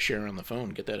should have got Cher on the phone,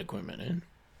 get that equipment in.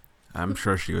 I'm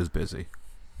sure she was busy.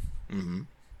 Mm-hmm.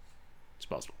 It's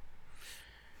possible.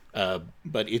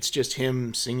 But it's just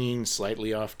him singing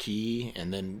slightly off key,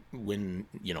 and then when,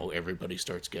 everybody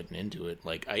starts getting into it,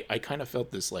 I kind of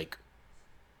felt this,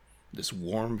 this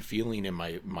warm feeling in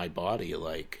my body,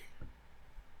 like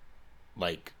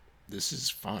this is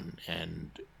fun,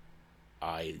 and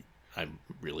I'm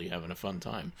really having a fun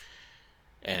time.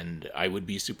 And I would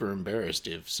be super embarrassed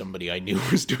if somebody I knew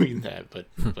was doing that, but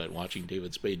watching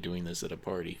David Spade doing this at a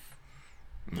party,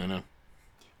 I don't know.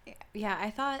 Yeah, I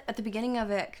thought at the beginning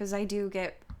of it, because I do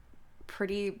get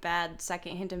pretty bad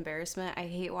secondhand embarrassment. I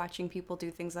hate watching people do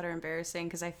things that are embarrassing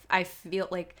because I feel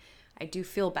like I do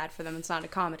feel bad for them. It's not a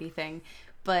comedy thing.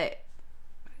 But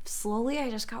slowly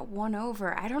I just got won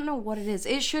over. I don't know what it is.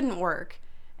 It shouldn't work.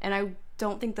 And I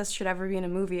don't think this should ever be in a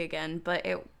movie again, but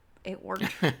it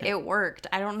worked. It worked.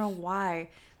 I don't know why.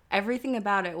 Everything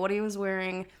about it, what he was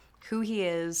wearing, who he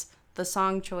is, the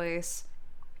song choice,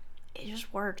 it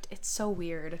just worked. It's so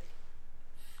weird.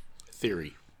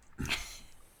 Theory.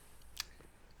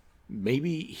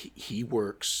 Maybe he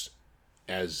works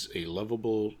as a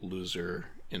lovable loser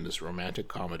in this romantic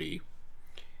comedy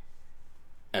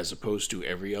as opposed to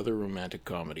every other romantic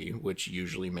comedy, which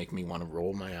usually make me want to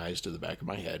roll my eyes to the back of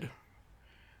my head,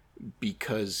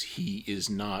 because he's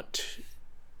not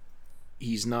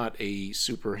a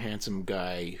super handsome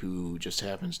guy who just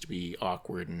happens to be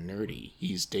awkward and nerdy.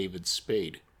 He's David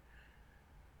Spade.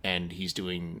 And he's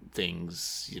doing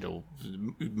things,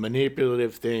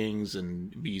 manipulative things,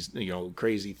 and he's,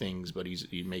 crazy things, but he's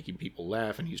making people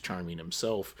laugh, and he's charming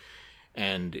himself.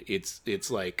 And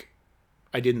it's like,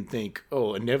 I didn't think,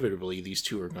 inevitably these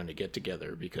two are going to get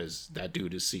together because that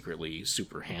dude is secretly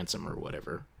super handsome or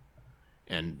whatever.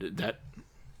 And that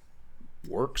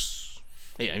works.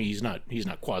 I mean, he's not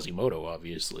Quasimodo,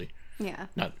 obviously. Yeah.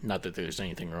 Not that there's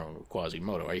anything wrong with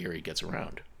Quasimodo. I hear he gets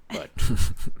around. But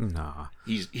nah,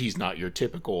 he's not your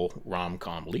typical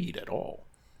rom-com lead at all.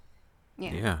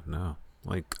 Yeah, no.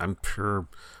 I'm sure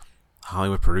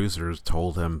Hollywood producers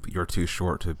told him you're too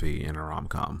short to be in a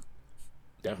rom-com.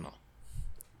 Definitely.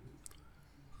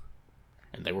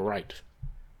 And they were right.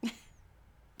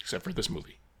 Except for this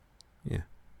movie. Yeah.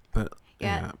 But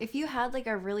yeah, if you had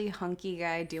a really hunky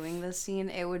guy doing this scene,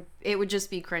 it would just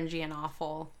be cringy and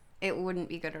awful. It wouldn't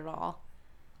be good at all.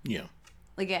 Yeah.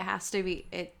 It has to be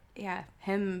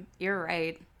him. You're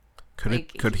right.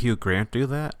 Could Hugh Grant do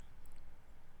that?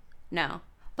 No,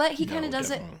 but he kind of does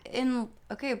definitely. it in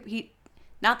he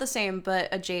not the same,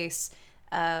 but a Jace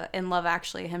in Love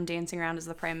Actually, him dancing around as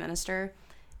the Prime Minister.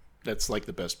 That's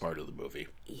the best part of the movie.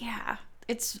 Yeah,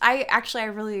 I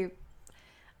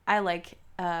like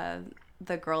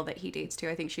the girl that he dates too.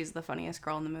 I think she's the funniest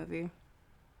girl in the movie.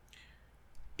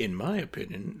 in my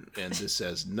opinion, and this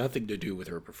has nothing to do with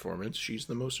her performance, she's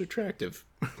the most attractive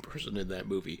person in that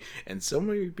movie. And so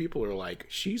many people are like,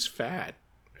 she's fat,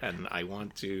 and I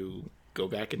want to go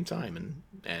back in time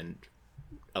and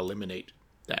eliminate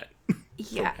that.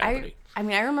 Yeah, I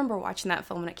mean, I remember watching that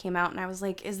film when it came out, and I was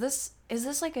like, is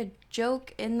this like a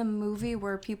joke in the movie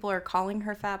where people are calling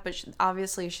her fat, but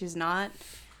obviously she's not?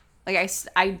 Like,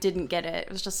 I didn't get it.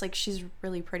 It was just like, she's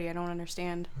really pretty. I don't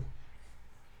understand.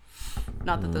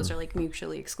 Not that those are like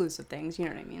mutually exclusive things, you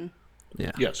know what I mean?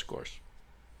 Yeah. Yes, of course.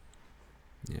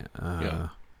 Yeah. Yeah.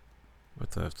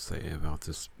 What do I have to say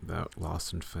about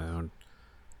Lost and Found?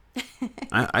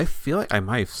 I feel like I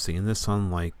might have seen this on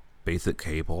like basic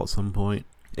cable at some point.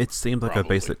 It seemed like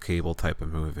Probably. a basic cable type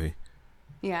of movie.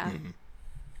 Yeah. Mm-hmm.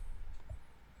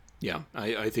 Yeah,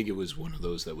 I think it was one of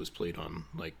those that was played on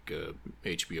like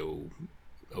HBO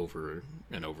over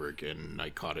and over again. I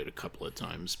caught it a couple of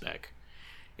times back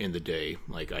in the day.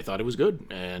 Like, I thought it was good,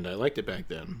 and I liked it back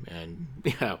then. And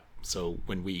yeah, so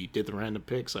when we did the random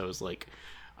picks, I was like,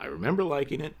 I remember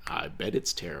liking it. I bet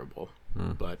it's terrible,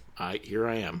 but here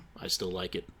I am. I still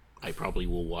like it. I probably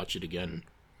will watch it again.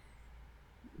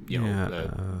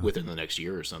 Within the next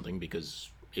year or something, because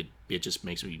it just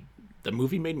makes me. The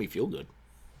movie made me feel good.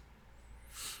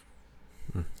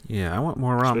 Yeah, I want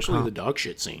more rom-com. Especially the dog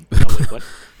shit scene. Like, what?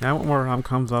 I want more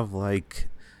rom-coms of like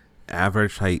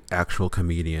average like actual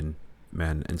comedian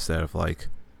men instead of like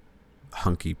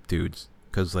hunky dudes.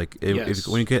 Because like if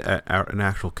when you get an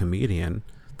actual comedian,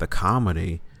 the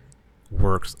comedy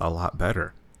works a lot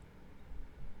better.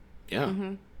 Yeah.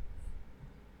 Mm-hmm.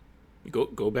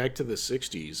 Go back to the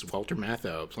 60s. Walter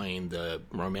Matthau playing the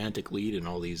romantic lead in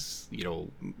all these,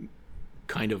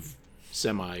 kind of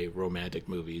semi-romantic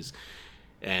movies.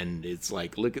 And it's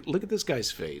like, look at this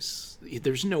guy's face.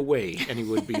 There's no way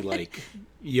anyone would be like,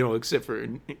 except for,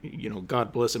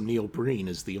 God bless him, Neil Breen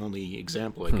is the only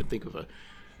example I can think of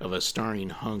a starring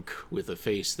hunk with a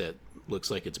face that looks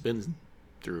like it's been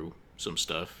through some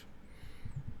stuff.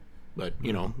 But,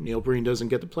 Neil Breen doesn't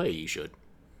get to play. He should.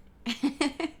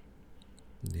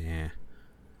 Yeah.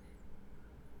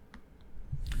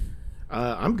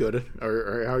 I'm good.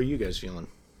 Or how are you guys feeling?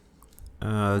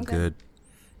 Good.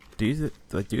 Do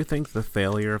you think the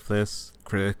failure of this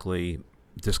critically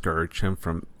discouraged him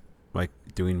from like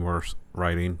doing more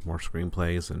writing, more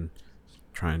screenplays, and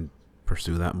try and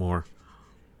pursue that more?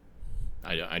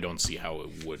 I don't see how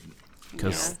it would.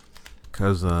 Because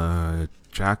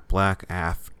Jack Black,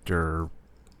 after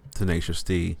Tenacious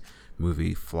D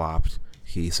movie flopped,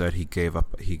 he said he gave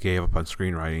up on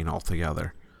screenwriting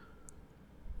altogether.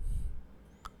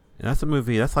 And that's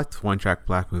like the one Jack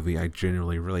Black movie I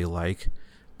genuinely really like,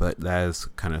 but that is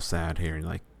kind of sad hearing.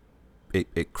 Like,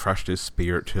 it crushed his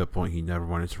spirit to the point he never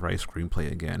wanted to write a screenplay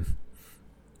again.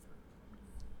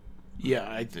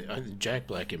 Yeah, Jack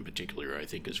Black in particular, I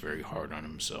think, is very hard on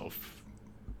himself.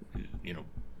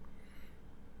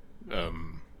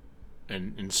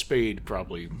 And Spade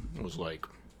probably was like,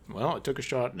 well, I took a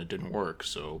shot and it didn't work,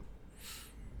 so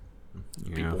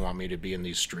people want me to be in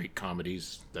these straight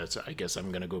comedies. I guess I'm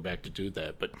going to go back to do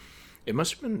that. But it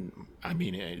must have been,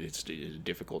 it's a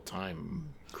difficult time.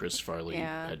 Chris Farley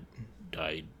had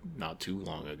died not too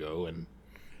long ago, and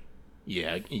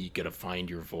you got to find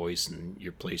your voice and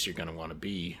your place you're going to want to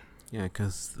be. Yeah,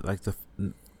 because like the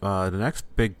next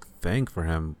big thing for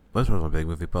him was a big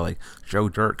movie, but like Joe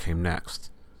Dirt came next.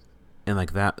 And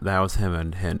like that was him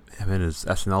and his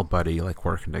SNL buddy like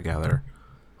working together.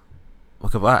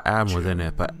 Look, Adam was in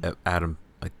it, but Adam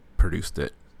like produced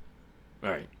it.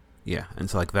 Right. Yeah, and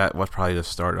so like that was probably the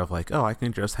start of like, oh, I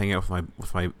can just hang out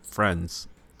with my friends,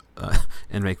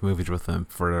 and make movies with them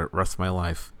for the rest of my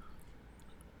life.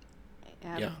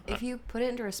 Yeah. If you put it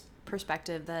into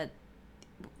perspective, that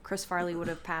Chris Farley would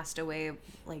have passed away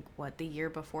like the year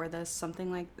before this,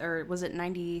 something like, or was it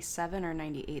 97 or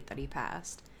 98 that he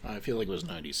passed? I feel like it was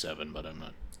 97, but I'm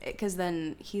not. Because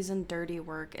then he's in Dirty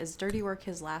Work. Is Dirty Work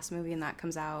his last movie, and that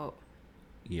comes out?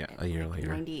 Yeah, a year later.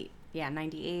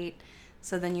 98.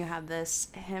 So then you have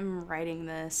him writing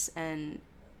this, and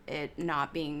it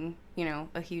not being,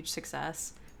 a huge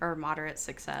success or moderate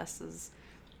success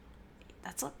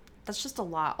that's just a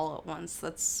lot all at once.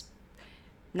 That's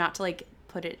not to like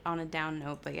put it on a down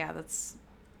note, but yeah,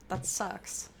 that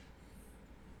sucks.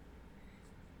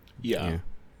 Yeah.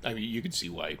 I mean, you could see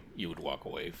why you would walk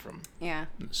away from a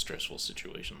stressful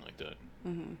situation like that.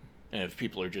 Mm-hmm. And if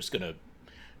people are just going to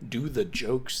do the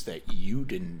jokes that you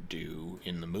didn't do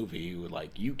in the movie,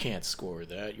 like, you can't score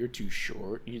that, you're too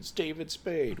short, it's David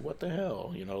Spade, what the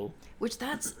hell, Which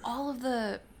that's all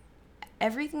of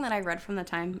everything that I read from the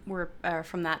time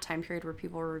from that time period where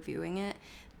people were reviewing it,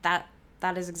 that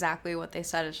that is exactly what they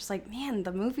said. It's just like, man,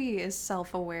 the movie is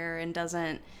self-aware and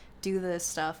doesn't do this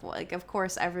stuff. Like, of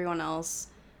course, everyone else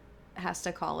has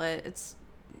to call it. It's,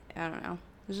 I don't know.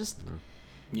 It's just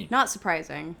not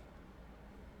surprising.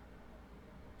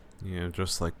 Yeah,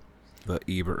 just like the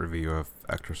Ebert review of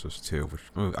Exorcist 2,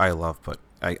 which I love, but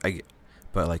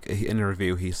but like in the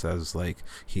review he says like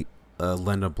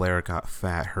Linda Blair got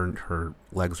fat, her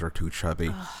legs are too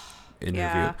chubby. In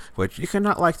review, which you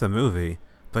cannot like the movie,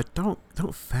 but don't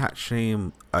fat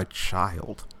shame a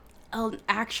child. An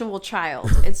actual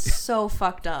child. It's so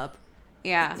fucked up.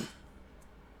 Yeah.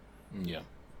 Yeah.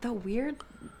 The weird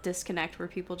disconnect where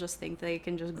people just think they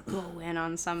can just go in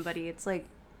on somebody. It's like,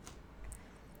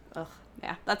 ugh.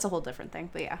 Yeah, that's a whole different thing,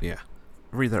 but yeah. Yeah.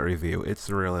 Read that review. It's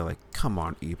really like, come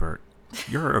on, Ebert.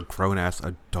 You're a grown-ass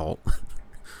adult.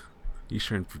 You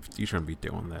shouldn't be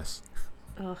doing this.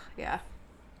 Ugh, yeah.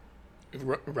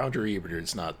 Roger Ebert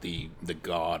is not the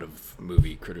god of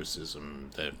movie criticism.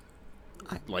 That,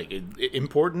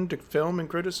 important to film and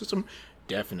criticism?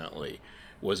 Definitely.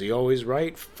 Was he always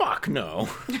right? Fuck no.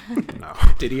 No.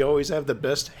 Did he always have the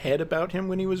best head about him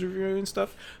when he was reviewing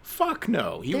stuff? Fuck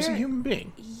no. He was a human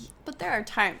being. But there are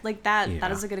times, like that,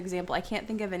 that is a good example. I can't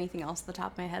think of anything else at the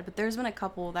top of my head, but there's been a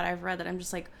couple that I've read that I'm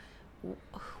just like,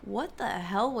 what the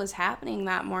hell was happening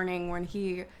that morning when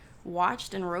he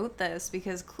watched and wrote this?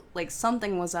 Because like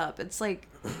something was up. It's like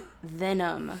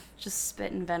venom, just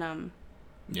spitting venom.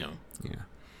 Yeah.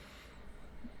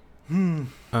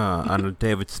 On a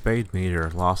David Spade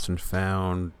meter, Lost and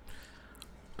Found,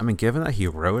 I mean, given that he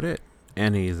wrote it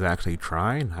and he's actually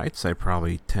trying, I'd say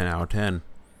probably 10 out of 10.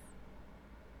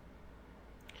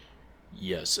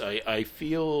 Yes, I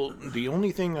feel the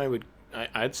only thing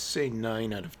I'd say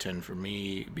 9 out of 10 for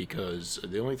me, because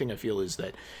the only thing I feel is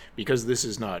that because this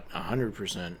is not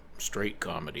 100% straight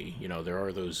comedy, there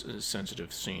are those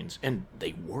sensitive scenes, and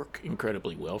they work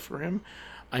incredibly well for him.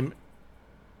 I'm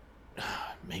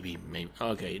maybe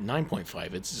okay,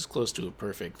 9.5. It's as close to a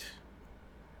perfect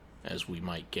as we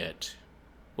might get.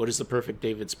 What is the perfect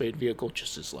David Spade vehicle?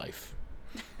 Just his life.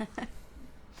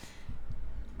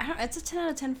 It's a 10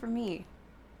 out of 10 for me.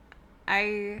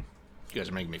 You guys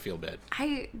are making me feel bad.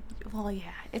 Well,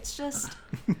 yeah, it's just,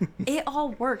 it all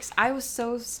works. I was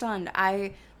so stunned.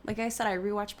 Like I said, I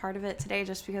rewatched part of it today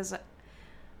just because I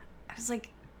was like,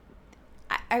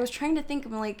 I was trying to think,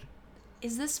 I'm like,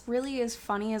 is this really as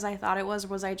funny as I thought it was?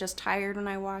 Was I just tired when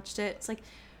I watched it? It's like,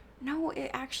 no, it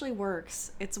actually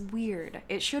works. It's weird.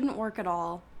 It shouldn't work at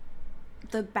all.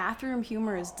 The bathroom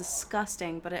humor is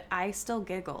disgusting, but I still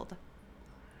giggled.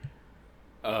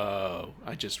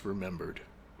 I just remembered.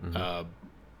 Mm-hmm.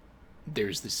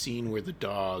 There's the scene where the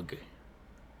dog,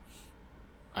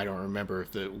 I don't remember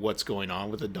what's going on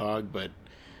with the dog, but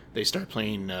they start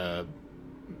playing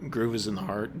Groove is in the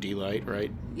Heart, D-Light,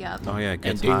 right? Yeah. Oh yeah,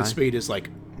 and David Spade is like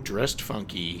dressed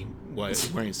funky,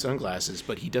 wearing sunglasses,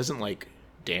 but he doesn't like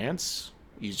dance.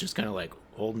 He's just kind of like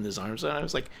holding his arms out. I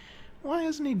was like, why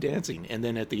isn't he dancing? And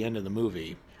then at the end of the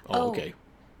movie, okay.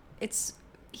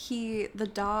 The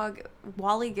dog,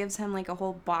 Wally gives him like a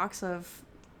whole box of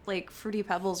like Fruity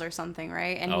Pebbles or something,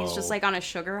 right? And he's just like on a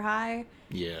sugar high.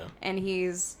 Yeah. And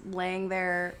he's laying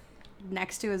there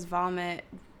next to his vomit,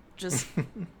 just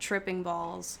tripping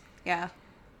balls. Yeah.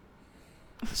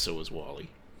 So is Wally.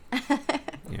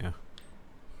 Yeah.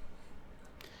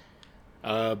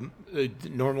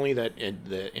 Normally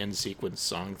the end sequence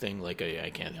song thing, like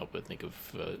I can't help but think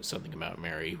of Something About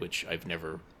Mary, which I've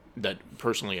never. That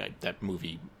personally, that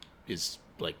movie is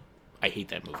like, I hate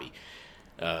that movie.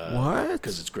 What?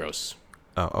 Because it's gross.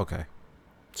 Oh, okay.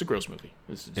 It's a gross movie.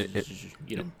 It's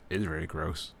very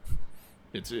gross.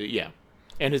 It's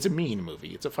and it's a mean movie.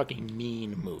 It's a fucking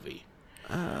mean movie.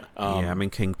 Yeah, I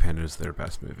mean, Kingpin is their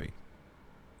best movie.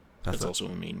 That's also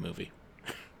a mean movie.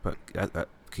 But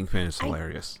Kingpin is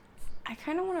hilarious. I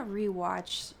kind of want to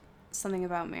rewatch Something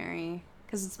About Mary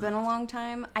because it's been a long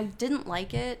time. I didn't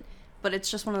like it, but it's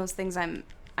just one of those things I'm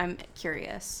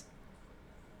curious.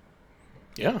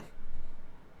 Yeah.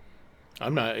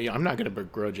 I'm not going to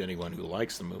begrudge anyone who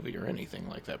likes the movie or anything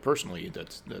like that. Personally,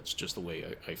 that's just the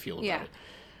way I feel about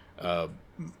it.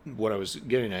 What I was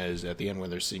getting at is at the end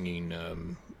when they're singing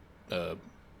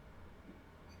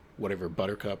whatever,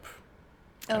 Buttercup.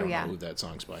 I don't know who that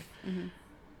song's by.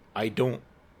 Mm-hmm.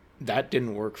 That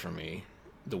didn't work for me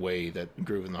the way that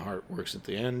Groove in the Heart works at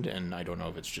the end, and I don't know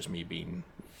if it's just me being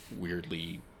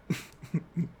weirdly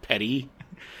petty.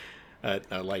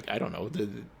 Like, I don't know,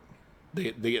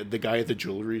 the guy at the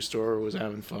jewelry store was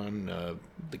having fun,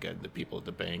 the people at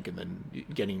the bank, and then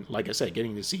getting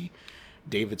to see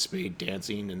David Spade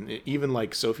dancing, and even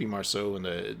like Sophie Marceau and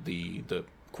the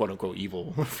quote unquote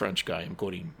evil French guy. I'm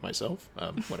quoting myself.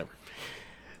 Whatever.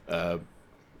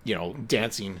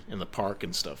 Dancing in the park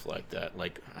and stuff like that.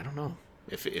 Like, I don't know.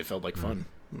 It felt like fun,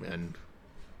 and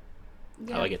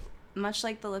I like it. Much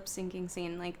like the lip syncing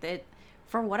scene, like that.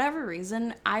 For whatever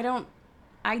reason, I don't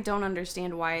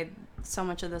understand why so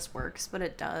much of this works, but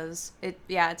it does.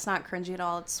 It's not cringy at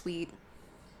all. It's sweet.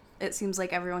 It seems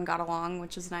like everyone got along,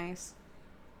 which is nice.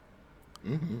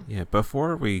 Mm-hmm. Yeah.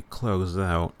 Before we close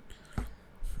out,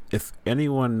 if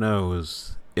anyone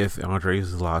knows if Andrei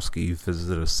Zulawski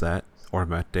visited a set or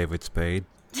met David Spade,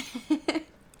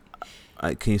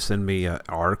 can you send me an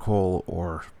article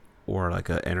or like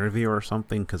an interview or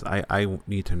something? Because I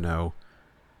need to know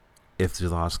if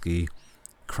Zulawski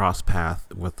crossed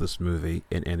path with this movie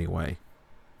in any way.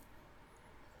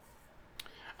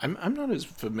 I'm not as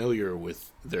familiar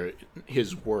with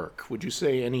his work. Would you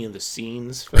say any of the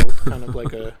scenes felt kind of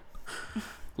like a...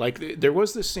 Like, there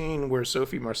was the scene where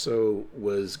Sophie Marceau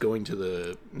was going to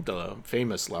the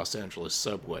famous Los Angeles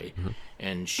subway,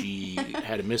 and she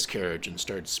had a miscarriage and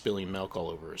started spilling milk all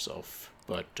over herself.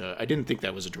 But I didn't think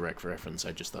that was a direct reference.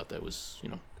 I just thought that was,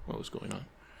 what was going on.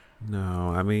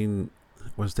 No, I mean,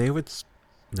 David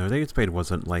Spade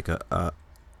wasn't like a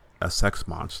sex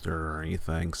monster or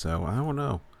anything, so I don't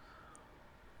know.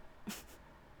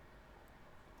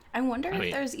 I wonder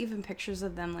if there's even pictures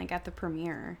of them, like, at the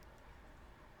premiere.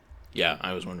 Yeah,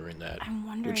 I was wondering that. I'm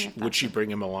wondering would she bring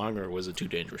him along, or was it too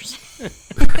dangerous?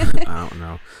 I don't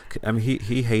know. I mean,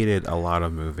 he hated a lot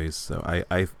of movies, so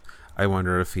I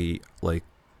wonder if he, like,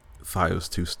 thought it was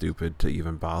too stupid to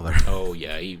even bother. Oh,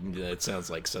 yeah, it sounds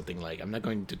like something like, I'm not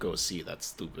going to go see that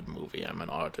stupid movie. I'm an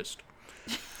artist.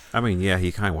 I mean, yeah,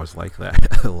 he kind of was like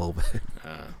that a little bit.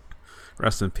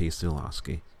 Rest in peace,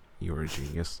 Zulawski. You were a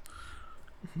genius.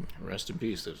 Rest in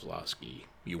peace, Zulawski.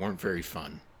 You weren't very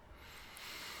fun.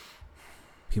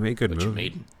 He made good movies. But you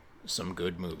made some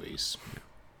good movies. Yeah.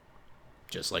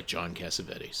 Just like John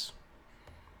Cassavetes,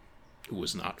 who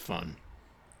was not fun.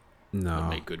 No. But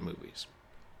made good movies.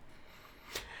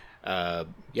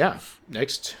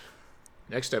 Next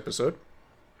episode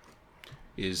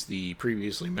is the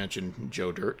previously mentioned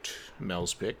Joe Dirt,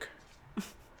 Mel's pick.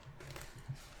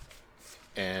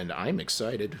 And I'm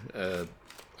excited.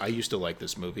 I used to like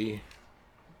this movie.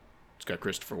 It's got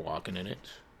Christopher Walken in it.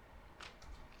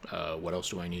 What else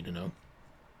do I need to know?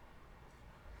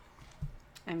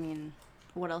 I mean,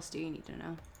 what else do you need to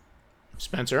know?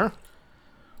 Spencer?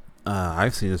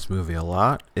 I've seen this movie a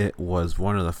lot. It was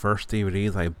one of the first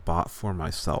DVDs I bought for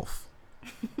myself.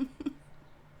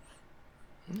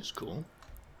 That's cool.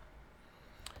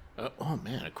 Oh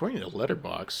man, according to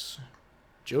Letterboxd,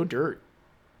 Joe Dirt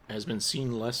has been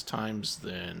seen less times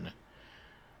than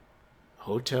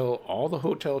all the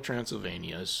Hotel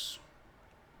Transylvanias,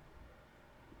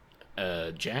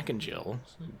 Jack and Jill,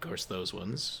 of course those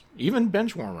ones. Even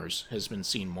Benchwarmers has been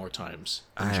seen more times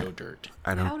than Joe Dirt.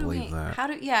 I don't believe that.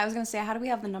 I was going to say, how do we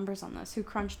have the numbers on this? Who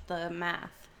crunched the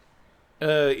math?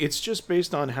 It's just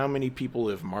based on how many people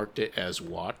have marked it as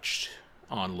watched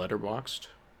on Letterboxd.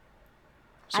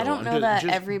 So I don't know that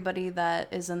everybody that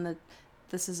is in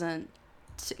this isn't,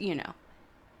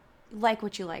 like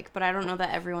what you like, but I don't know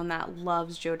that everyone that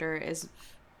loves Joe Dirt is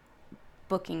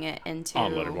booking it into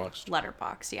on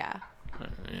Letterboxd. Yeah.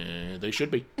 They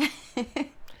should be.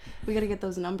 We gotta get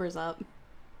those numbers up.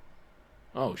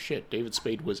 Oh shit, David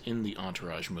Spade was in the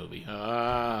Entourage movie.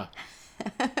 Of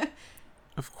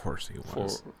course he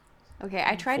was. Okay,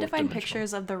 I tried to find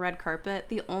pictures of the red carpet.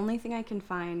 The only thing I can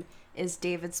find is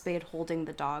David Spade holding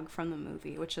the dog from the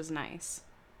movie, which is nice.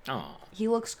 Oh. He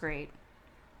looks great.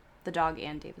 The dog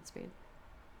and David Spade.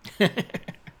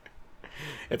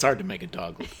 It's hard to make a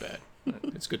dog look bad.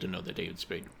 It's good to know that David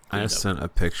Spade. I sent a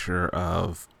picture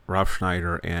of Rob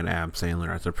Schneider and Adam Sandler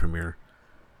at the premiere.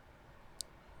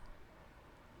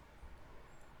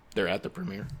 They're at the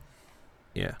premiere?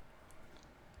 Yeah.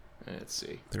 Let's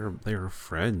see. They were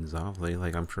friends, obviously.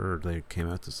 Like, I'm sure they came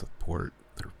out to support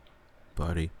their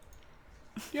buddy.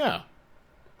 Yeah,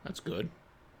 that's good.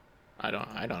 I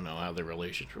don't know how the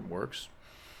relationship works.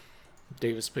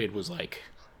 David Spade was like,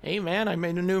 "Hey man, I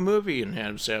made a new movie," and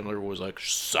Adam Sandler was like,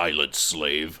 "Silent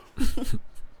slave.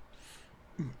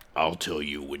 I'll tell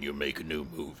you when you make a new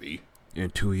movie. In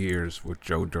 2 years with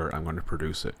Joe Dirt, I'm going to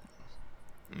produce it."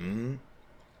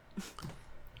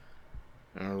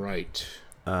 All right.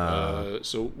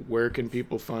 So where can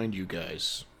people find you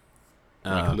guys?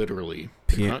 Like literally,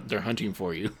 they're hunting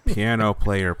for you. Piano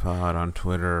Player Pod on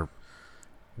Twitter.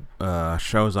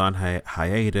 Shows on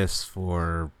hiatus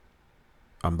for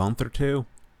a month or two.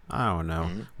 I don't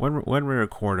know. When we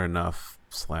record enough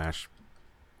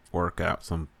 / work out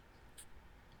some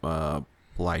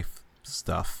life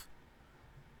stuff,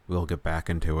 we'll get back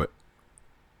into it.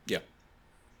 Yep.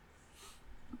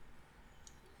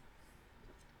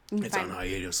 It's on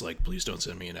hiatus, like Please Don't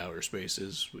Send Me in Outer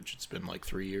Spaces, which it's been like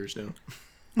 3 years now.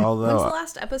 Although, when's the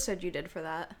last episode you did for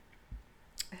that?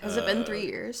 Has it been 3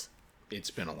 years?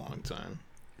 It's been a long time.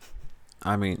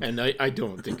 I mean... And I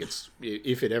don't think it's...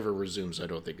 If it ever resumes, I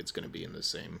don't think it's going to be in the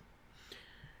same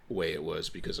way it was,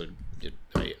 because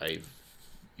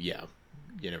yeah,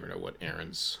 you never know what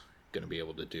Aaron's going to be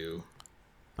able to do.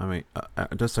 I mean,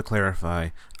 just to clarify,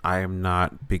 I am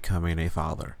not becoming a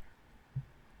father.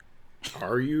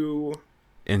 Are you?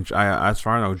 As far as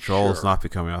I know, Joel's Sure. not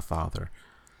becoming a father.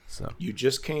 So You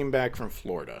just came back from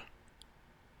Florida.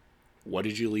 What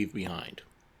did you leave behind?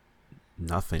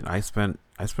 nothing. I spent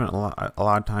a lot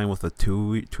of time with a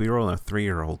 2-year-old and a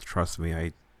 3-year-old. Trust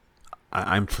me,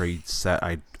 I'm pretty set.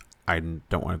 I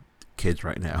don't want kids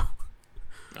right now.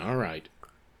 All right.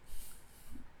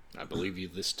 I believe you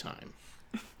this time.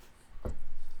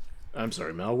 I'm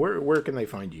sorry, Mel. Where can they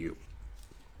find you?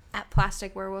 At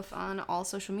Plastic Werewolf on all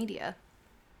social media.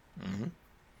 Mm-hmm.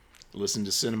 Listen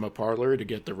to Cinema Parlor to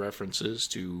get the references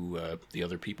to the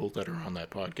other people that are on that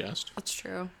podcast. That's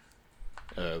true.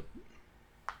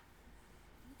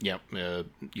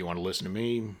 You want to listen to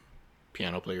me?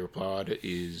 Piano Player Pod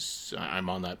I'm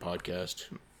on that podcast.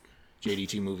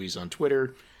 JDT Movies on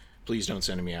Twitter. Please Don't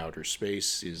Send Me Outer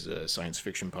Space is a science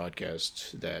fiction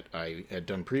podcast that I had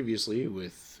done previously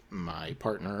with my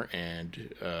partner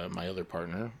and my other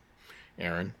partner,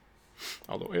 Aaron,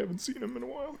 although I haven't seen him in a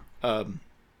while. And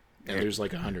there's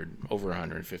like over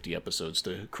 150 episodes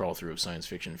to crawl through of science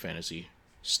fiction fantasy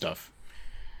stuff.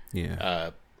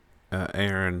 Yeah.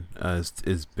 Aaron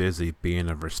is busy being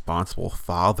a responsible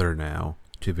father now.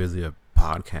 Too busy a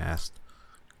podcast.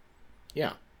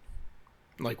 Yeah.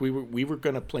 Like we were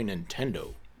gonna play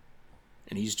Nintendo,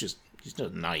 and he's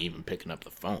not even picking up the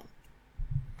phone.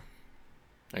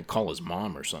 I'd call his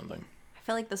mom or something. I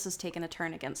feel like this has taken a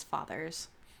turn against fathers.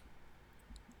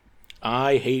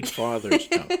 I hate fathers.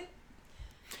 No.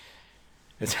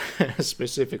 It's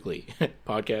specifically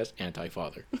podcast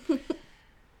anti-father.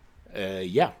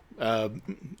 Yeah.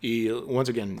 Once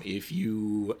again, if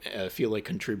you feel like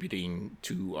contributing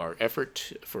to our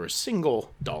effort for a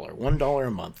single dollar, $1 a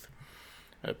month,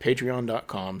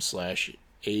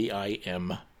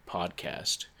 patreon.com/AIM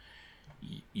podcast.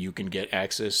 You can get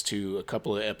access to a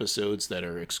couple of episodes that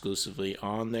are exclusively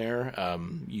on there.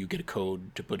 You get a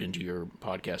code to put into your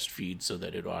podcast feed so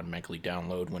that it'll automatically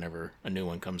download whenever a new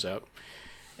one comes out.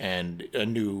 And a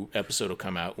new episode will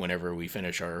come out whenever we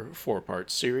finish our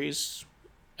 4-part series.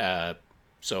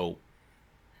 So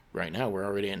right now we're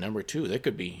already at number 2. That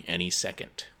could be any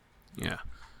second. Yeah.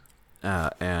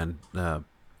 And in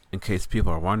case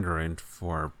people are wondering,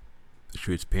 for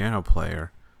Shoots Piano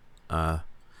Player,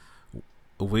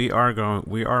 we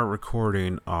are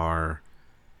recording our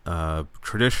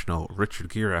traditional Richard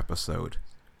Gere episode,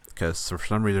 because for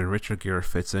some reason Richard Gere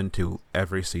fits into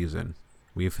every season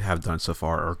we have done so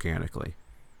far organically.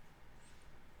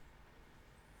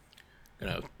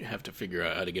 Gonna have to figure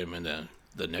out how to get him in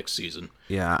the next season.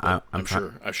 Yeah, I'm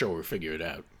sure we'll figure it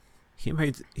out. He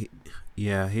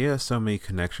has so many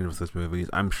connections with his movies.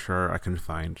 I'm sure I can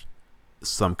find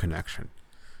some connection.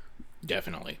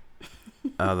 Definitely.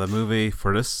 The movie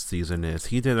for this season is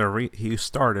he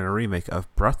starred in a remake of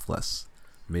Breathless,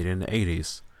 made in the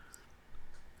 80s.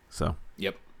 So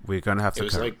yep, we're gonna have to. It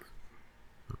was like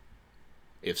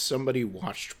if somebody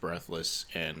watched Breathless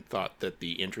and thought that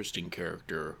the interesting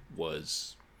character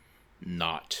was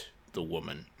not the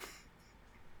woman,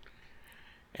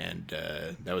 and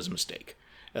that was a mistake.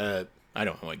 I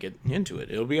don't want to get into it.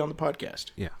 It'll be on the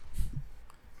podcast. Yeah.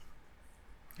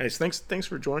 Guys, thanks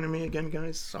for joining me again, guys.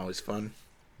 It's always fun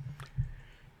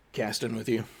casting with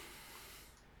you.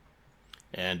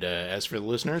 And as for the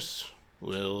listeners,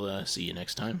 we'll see you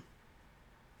next time.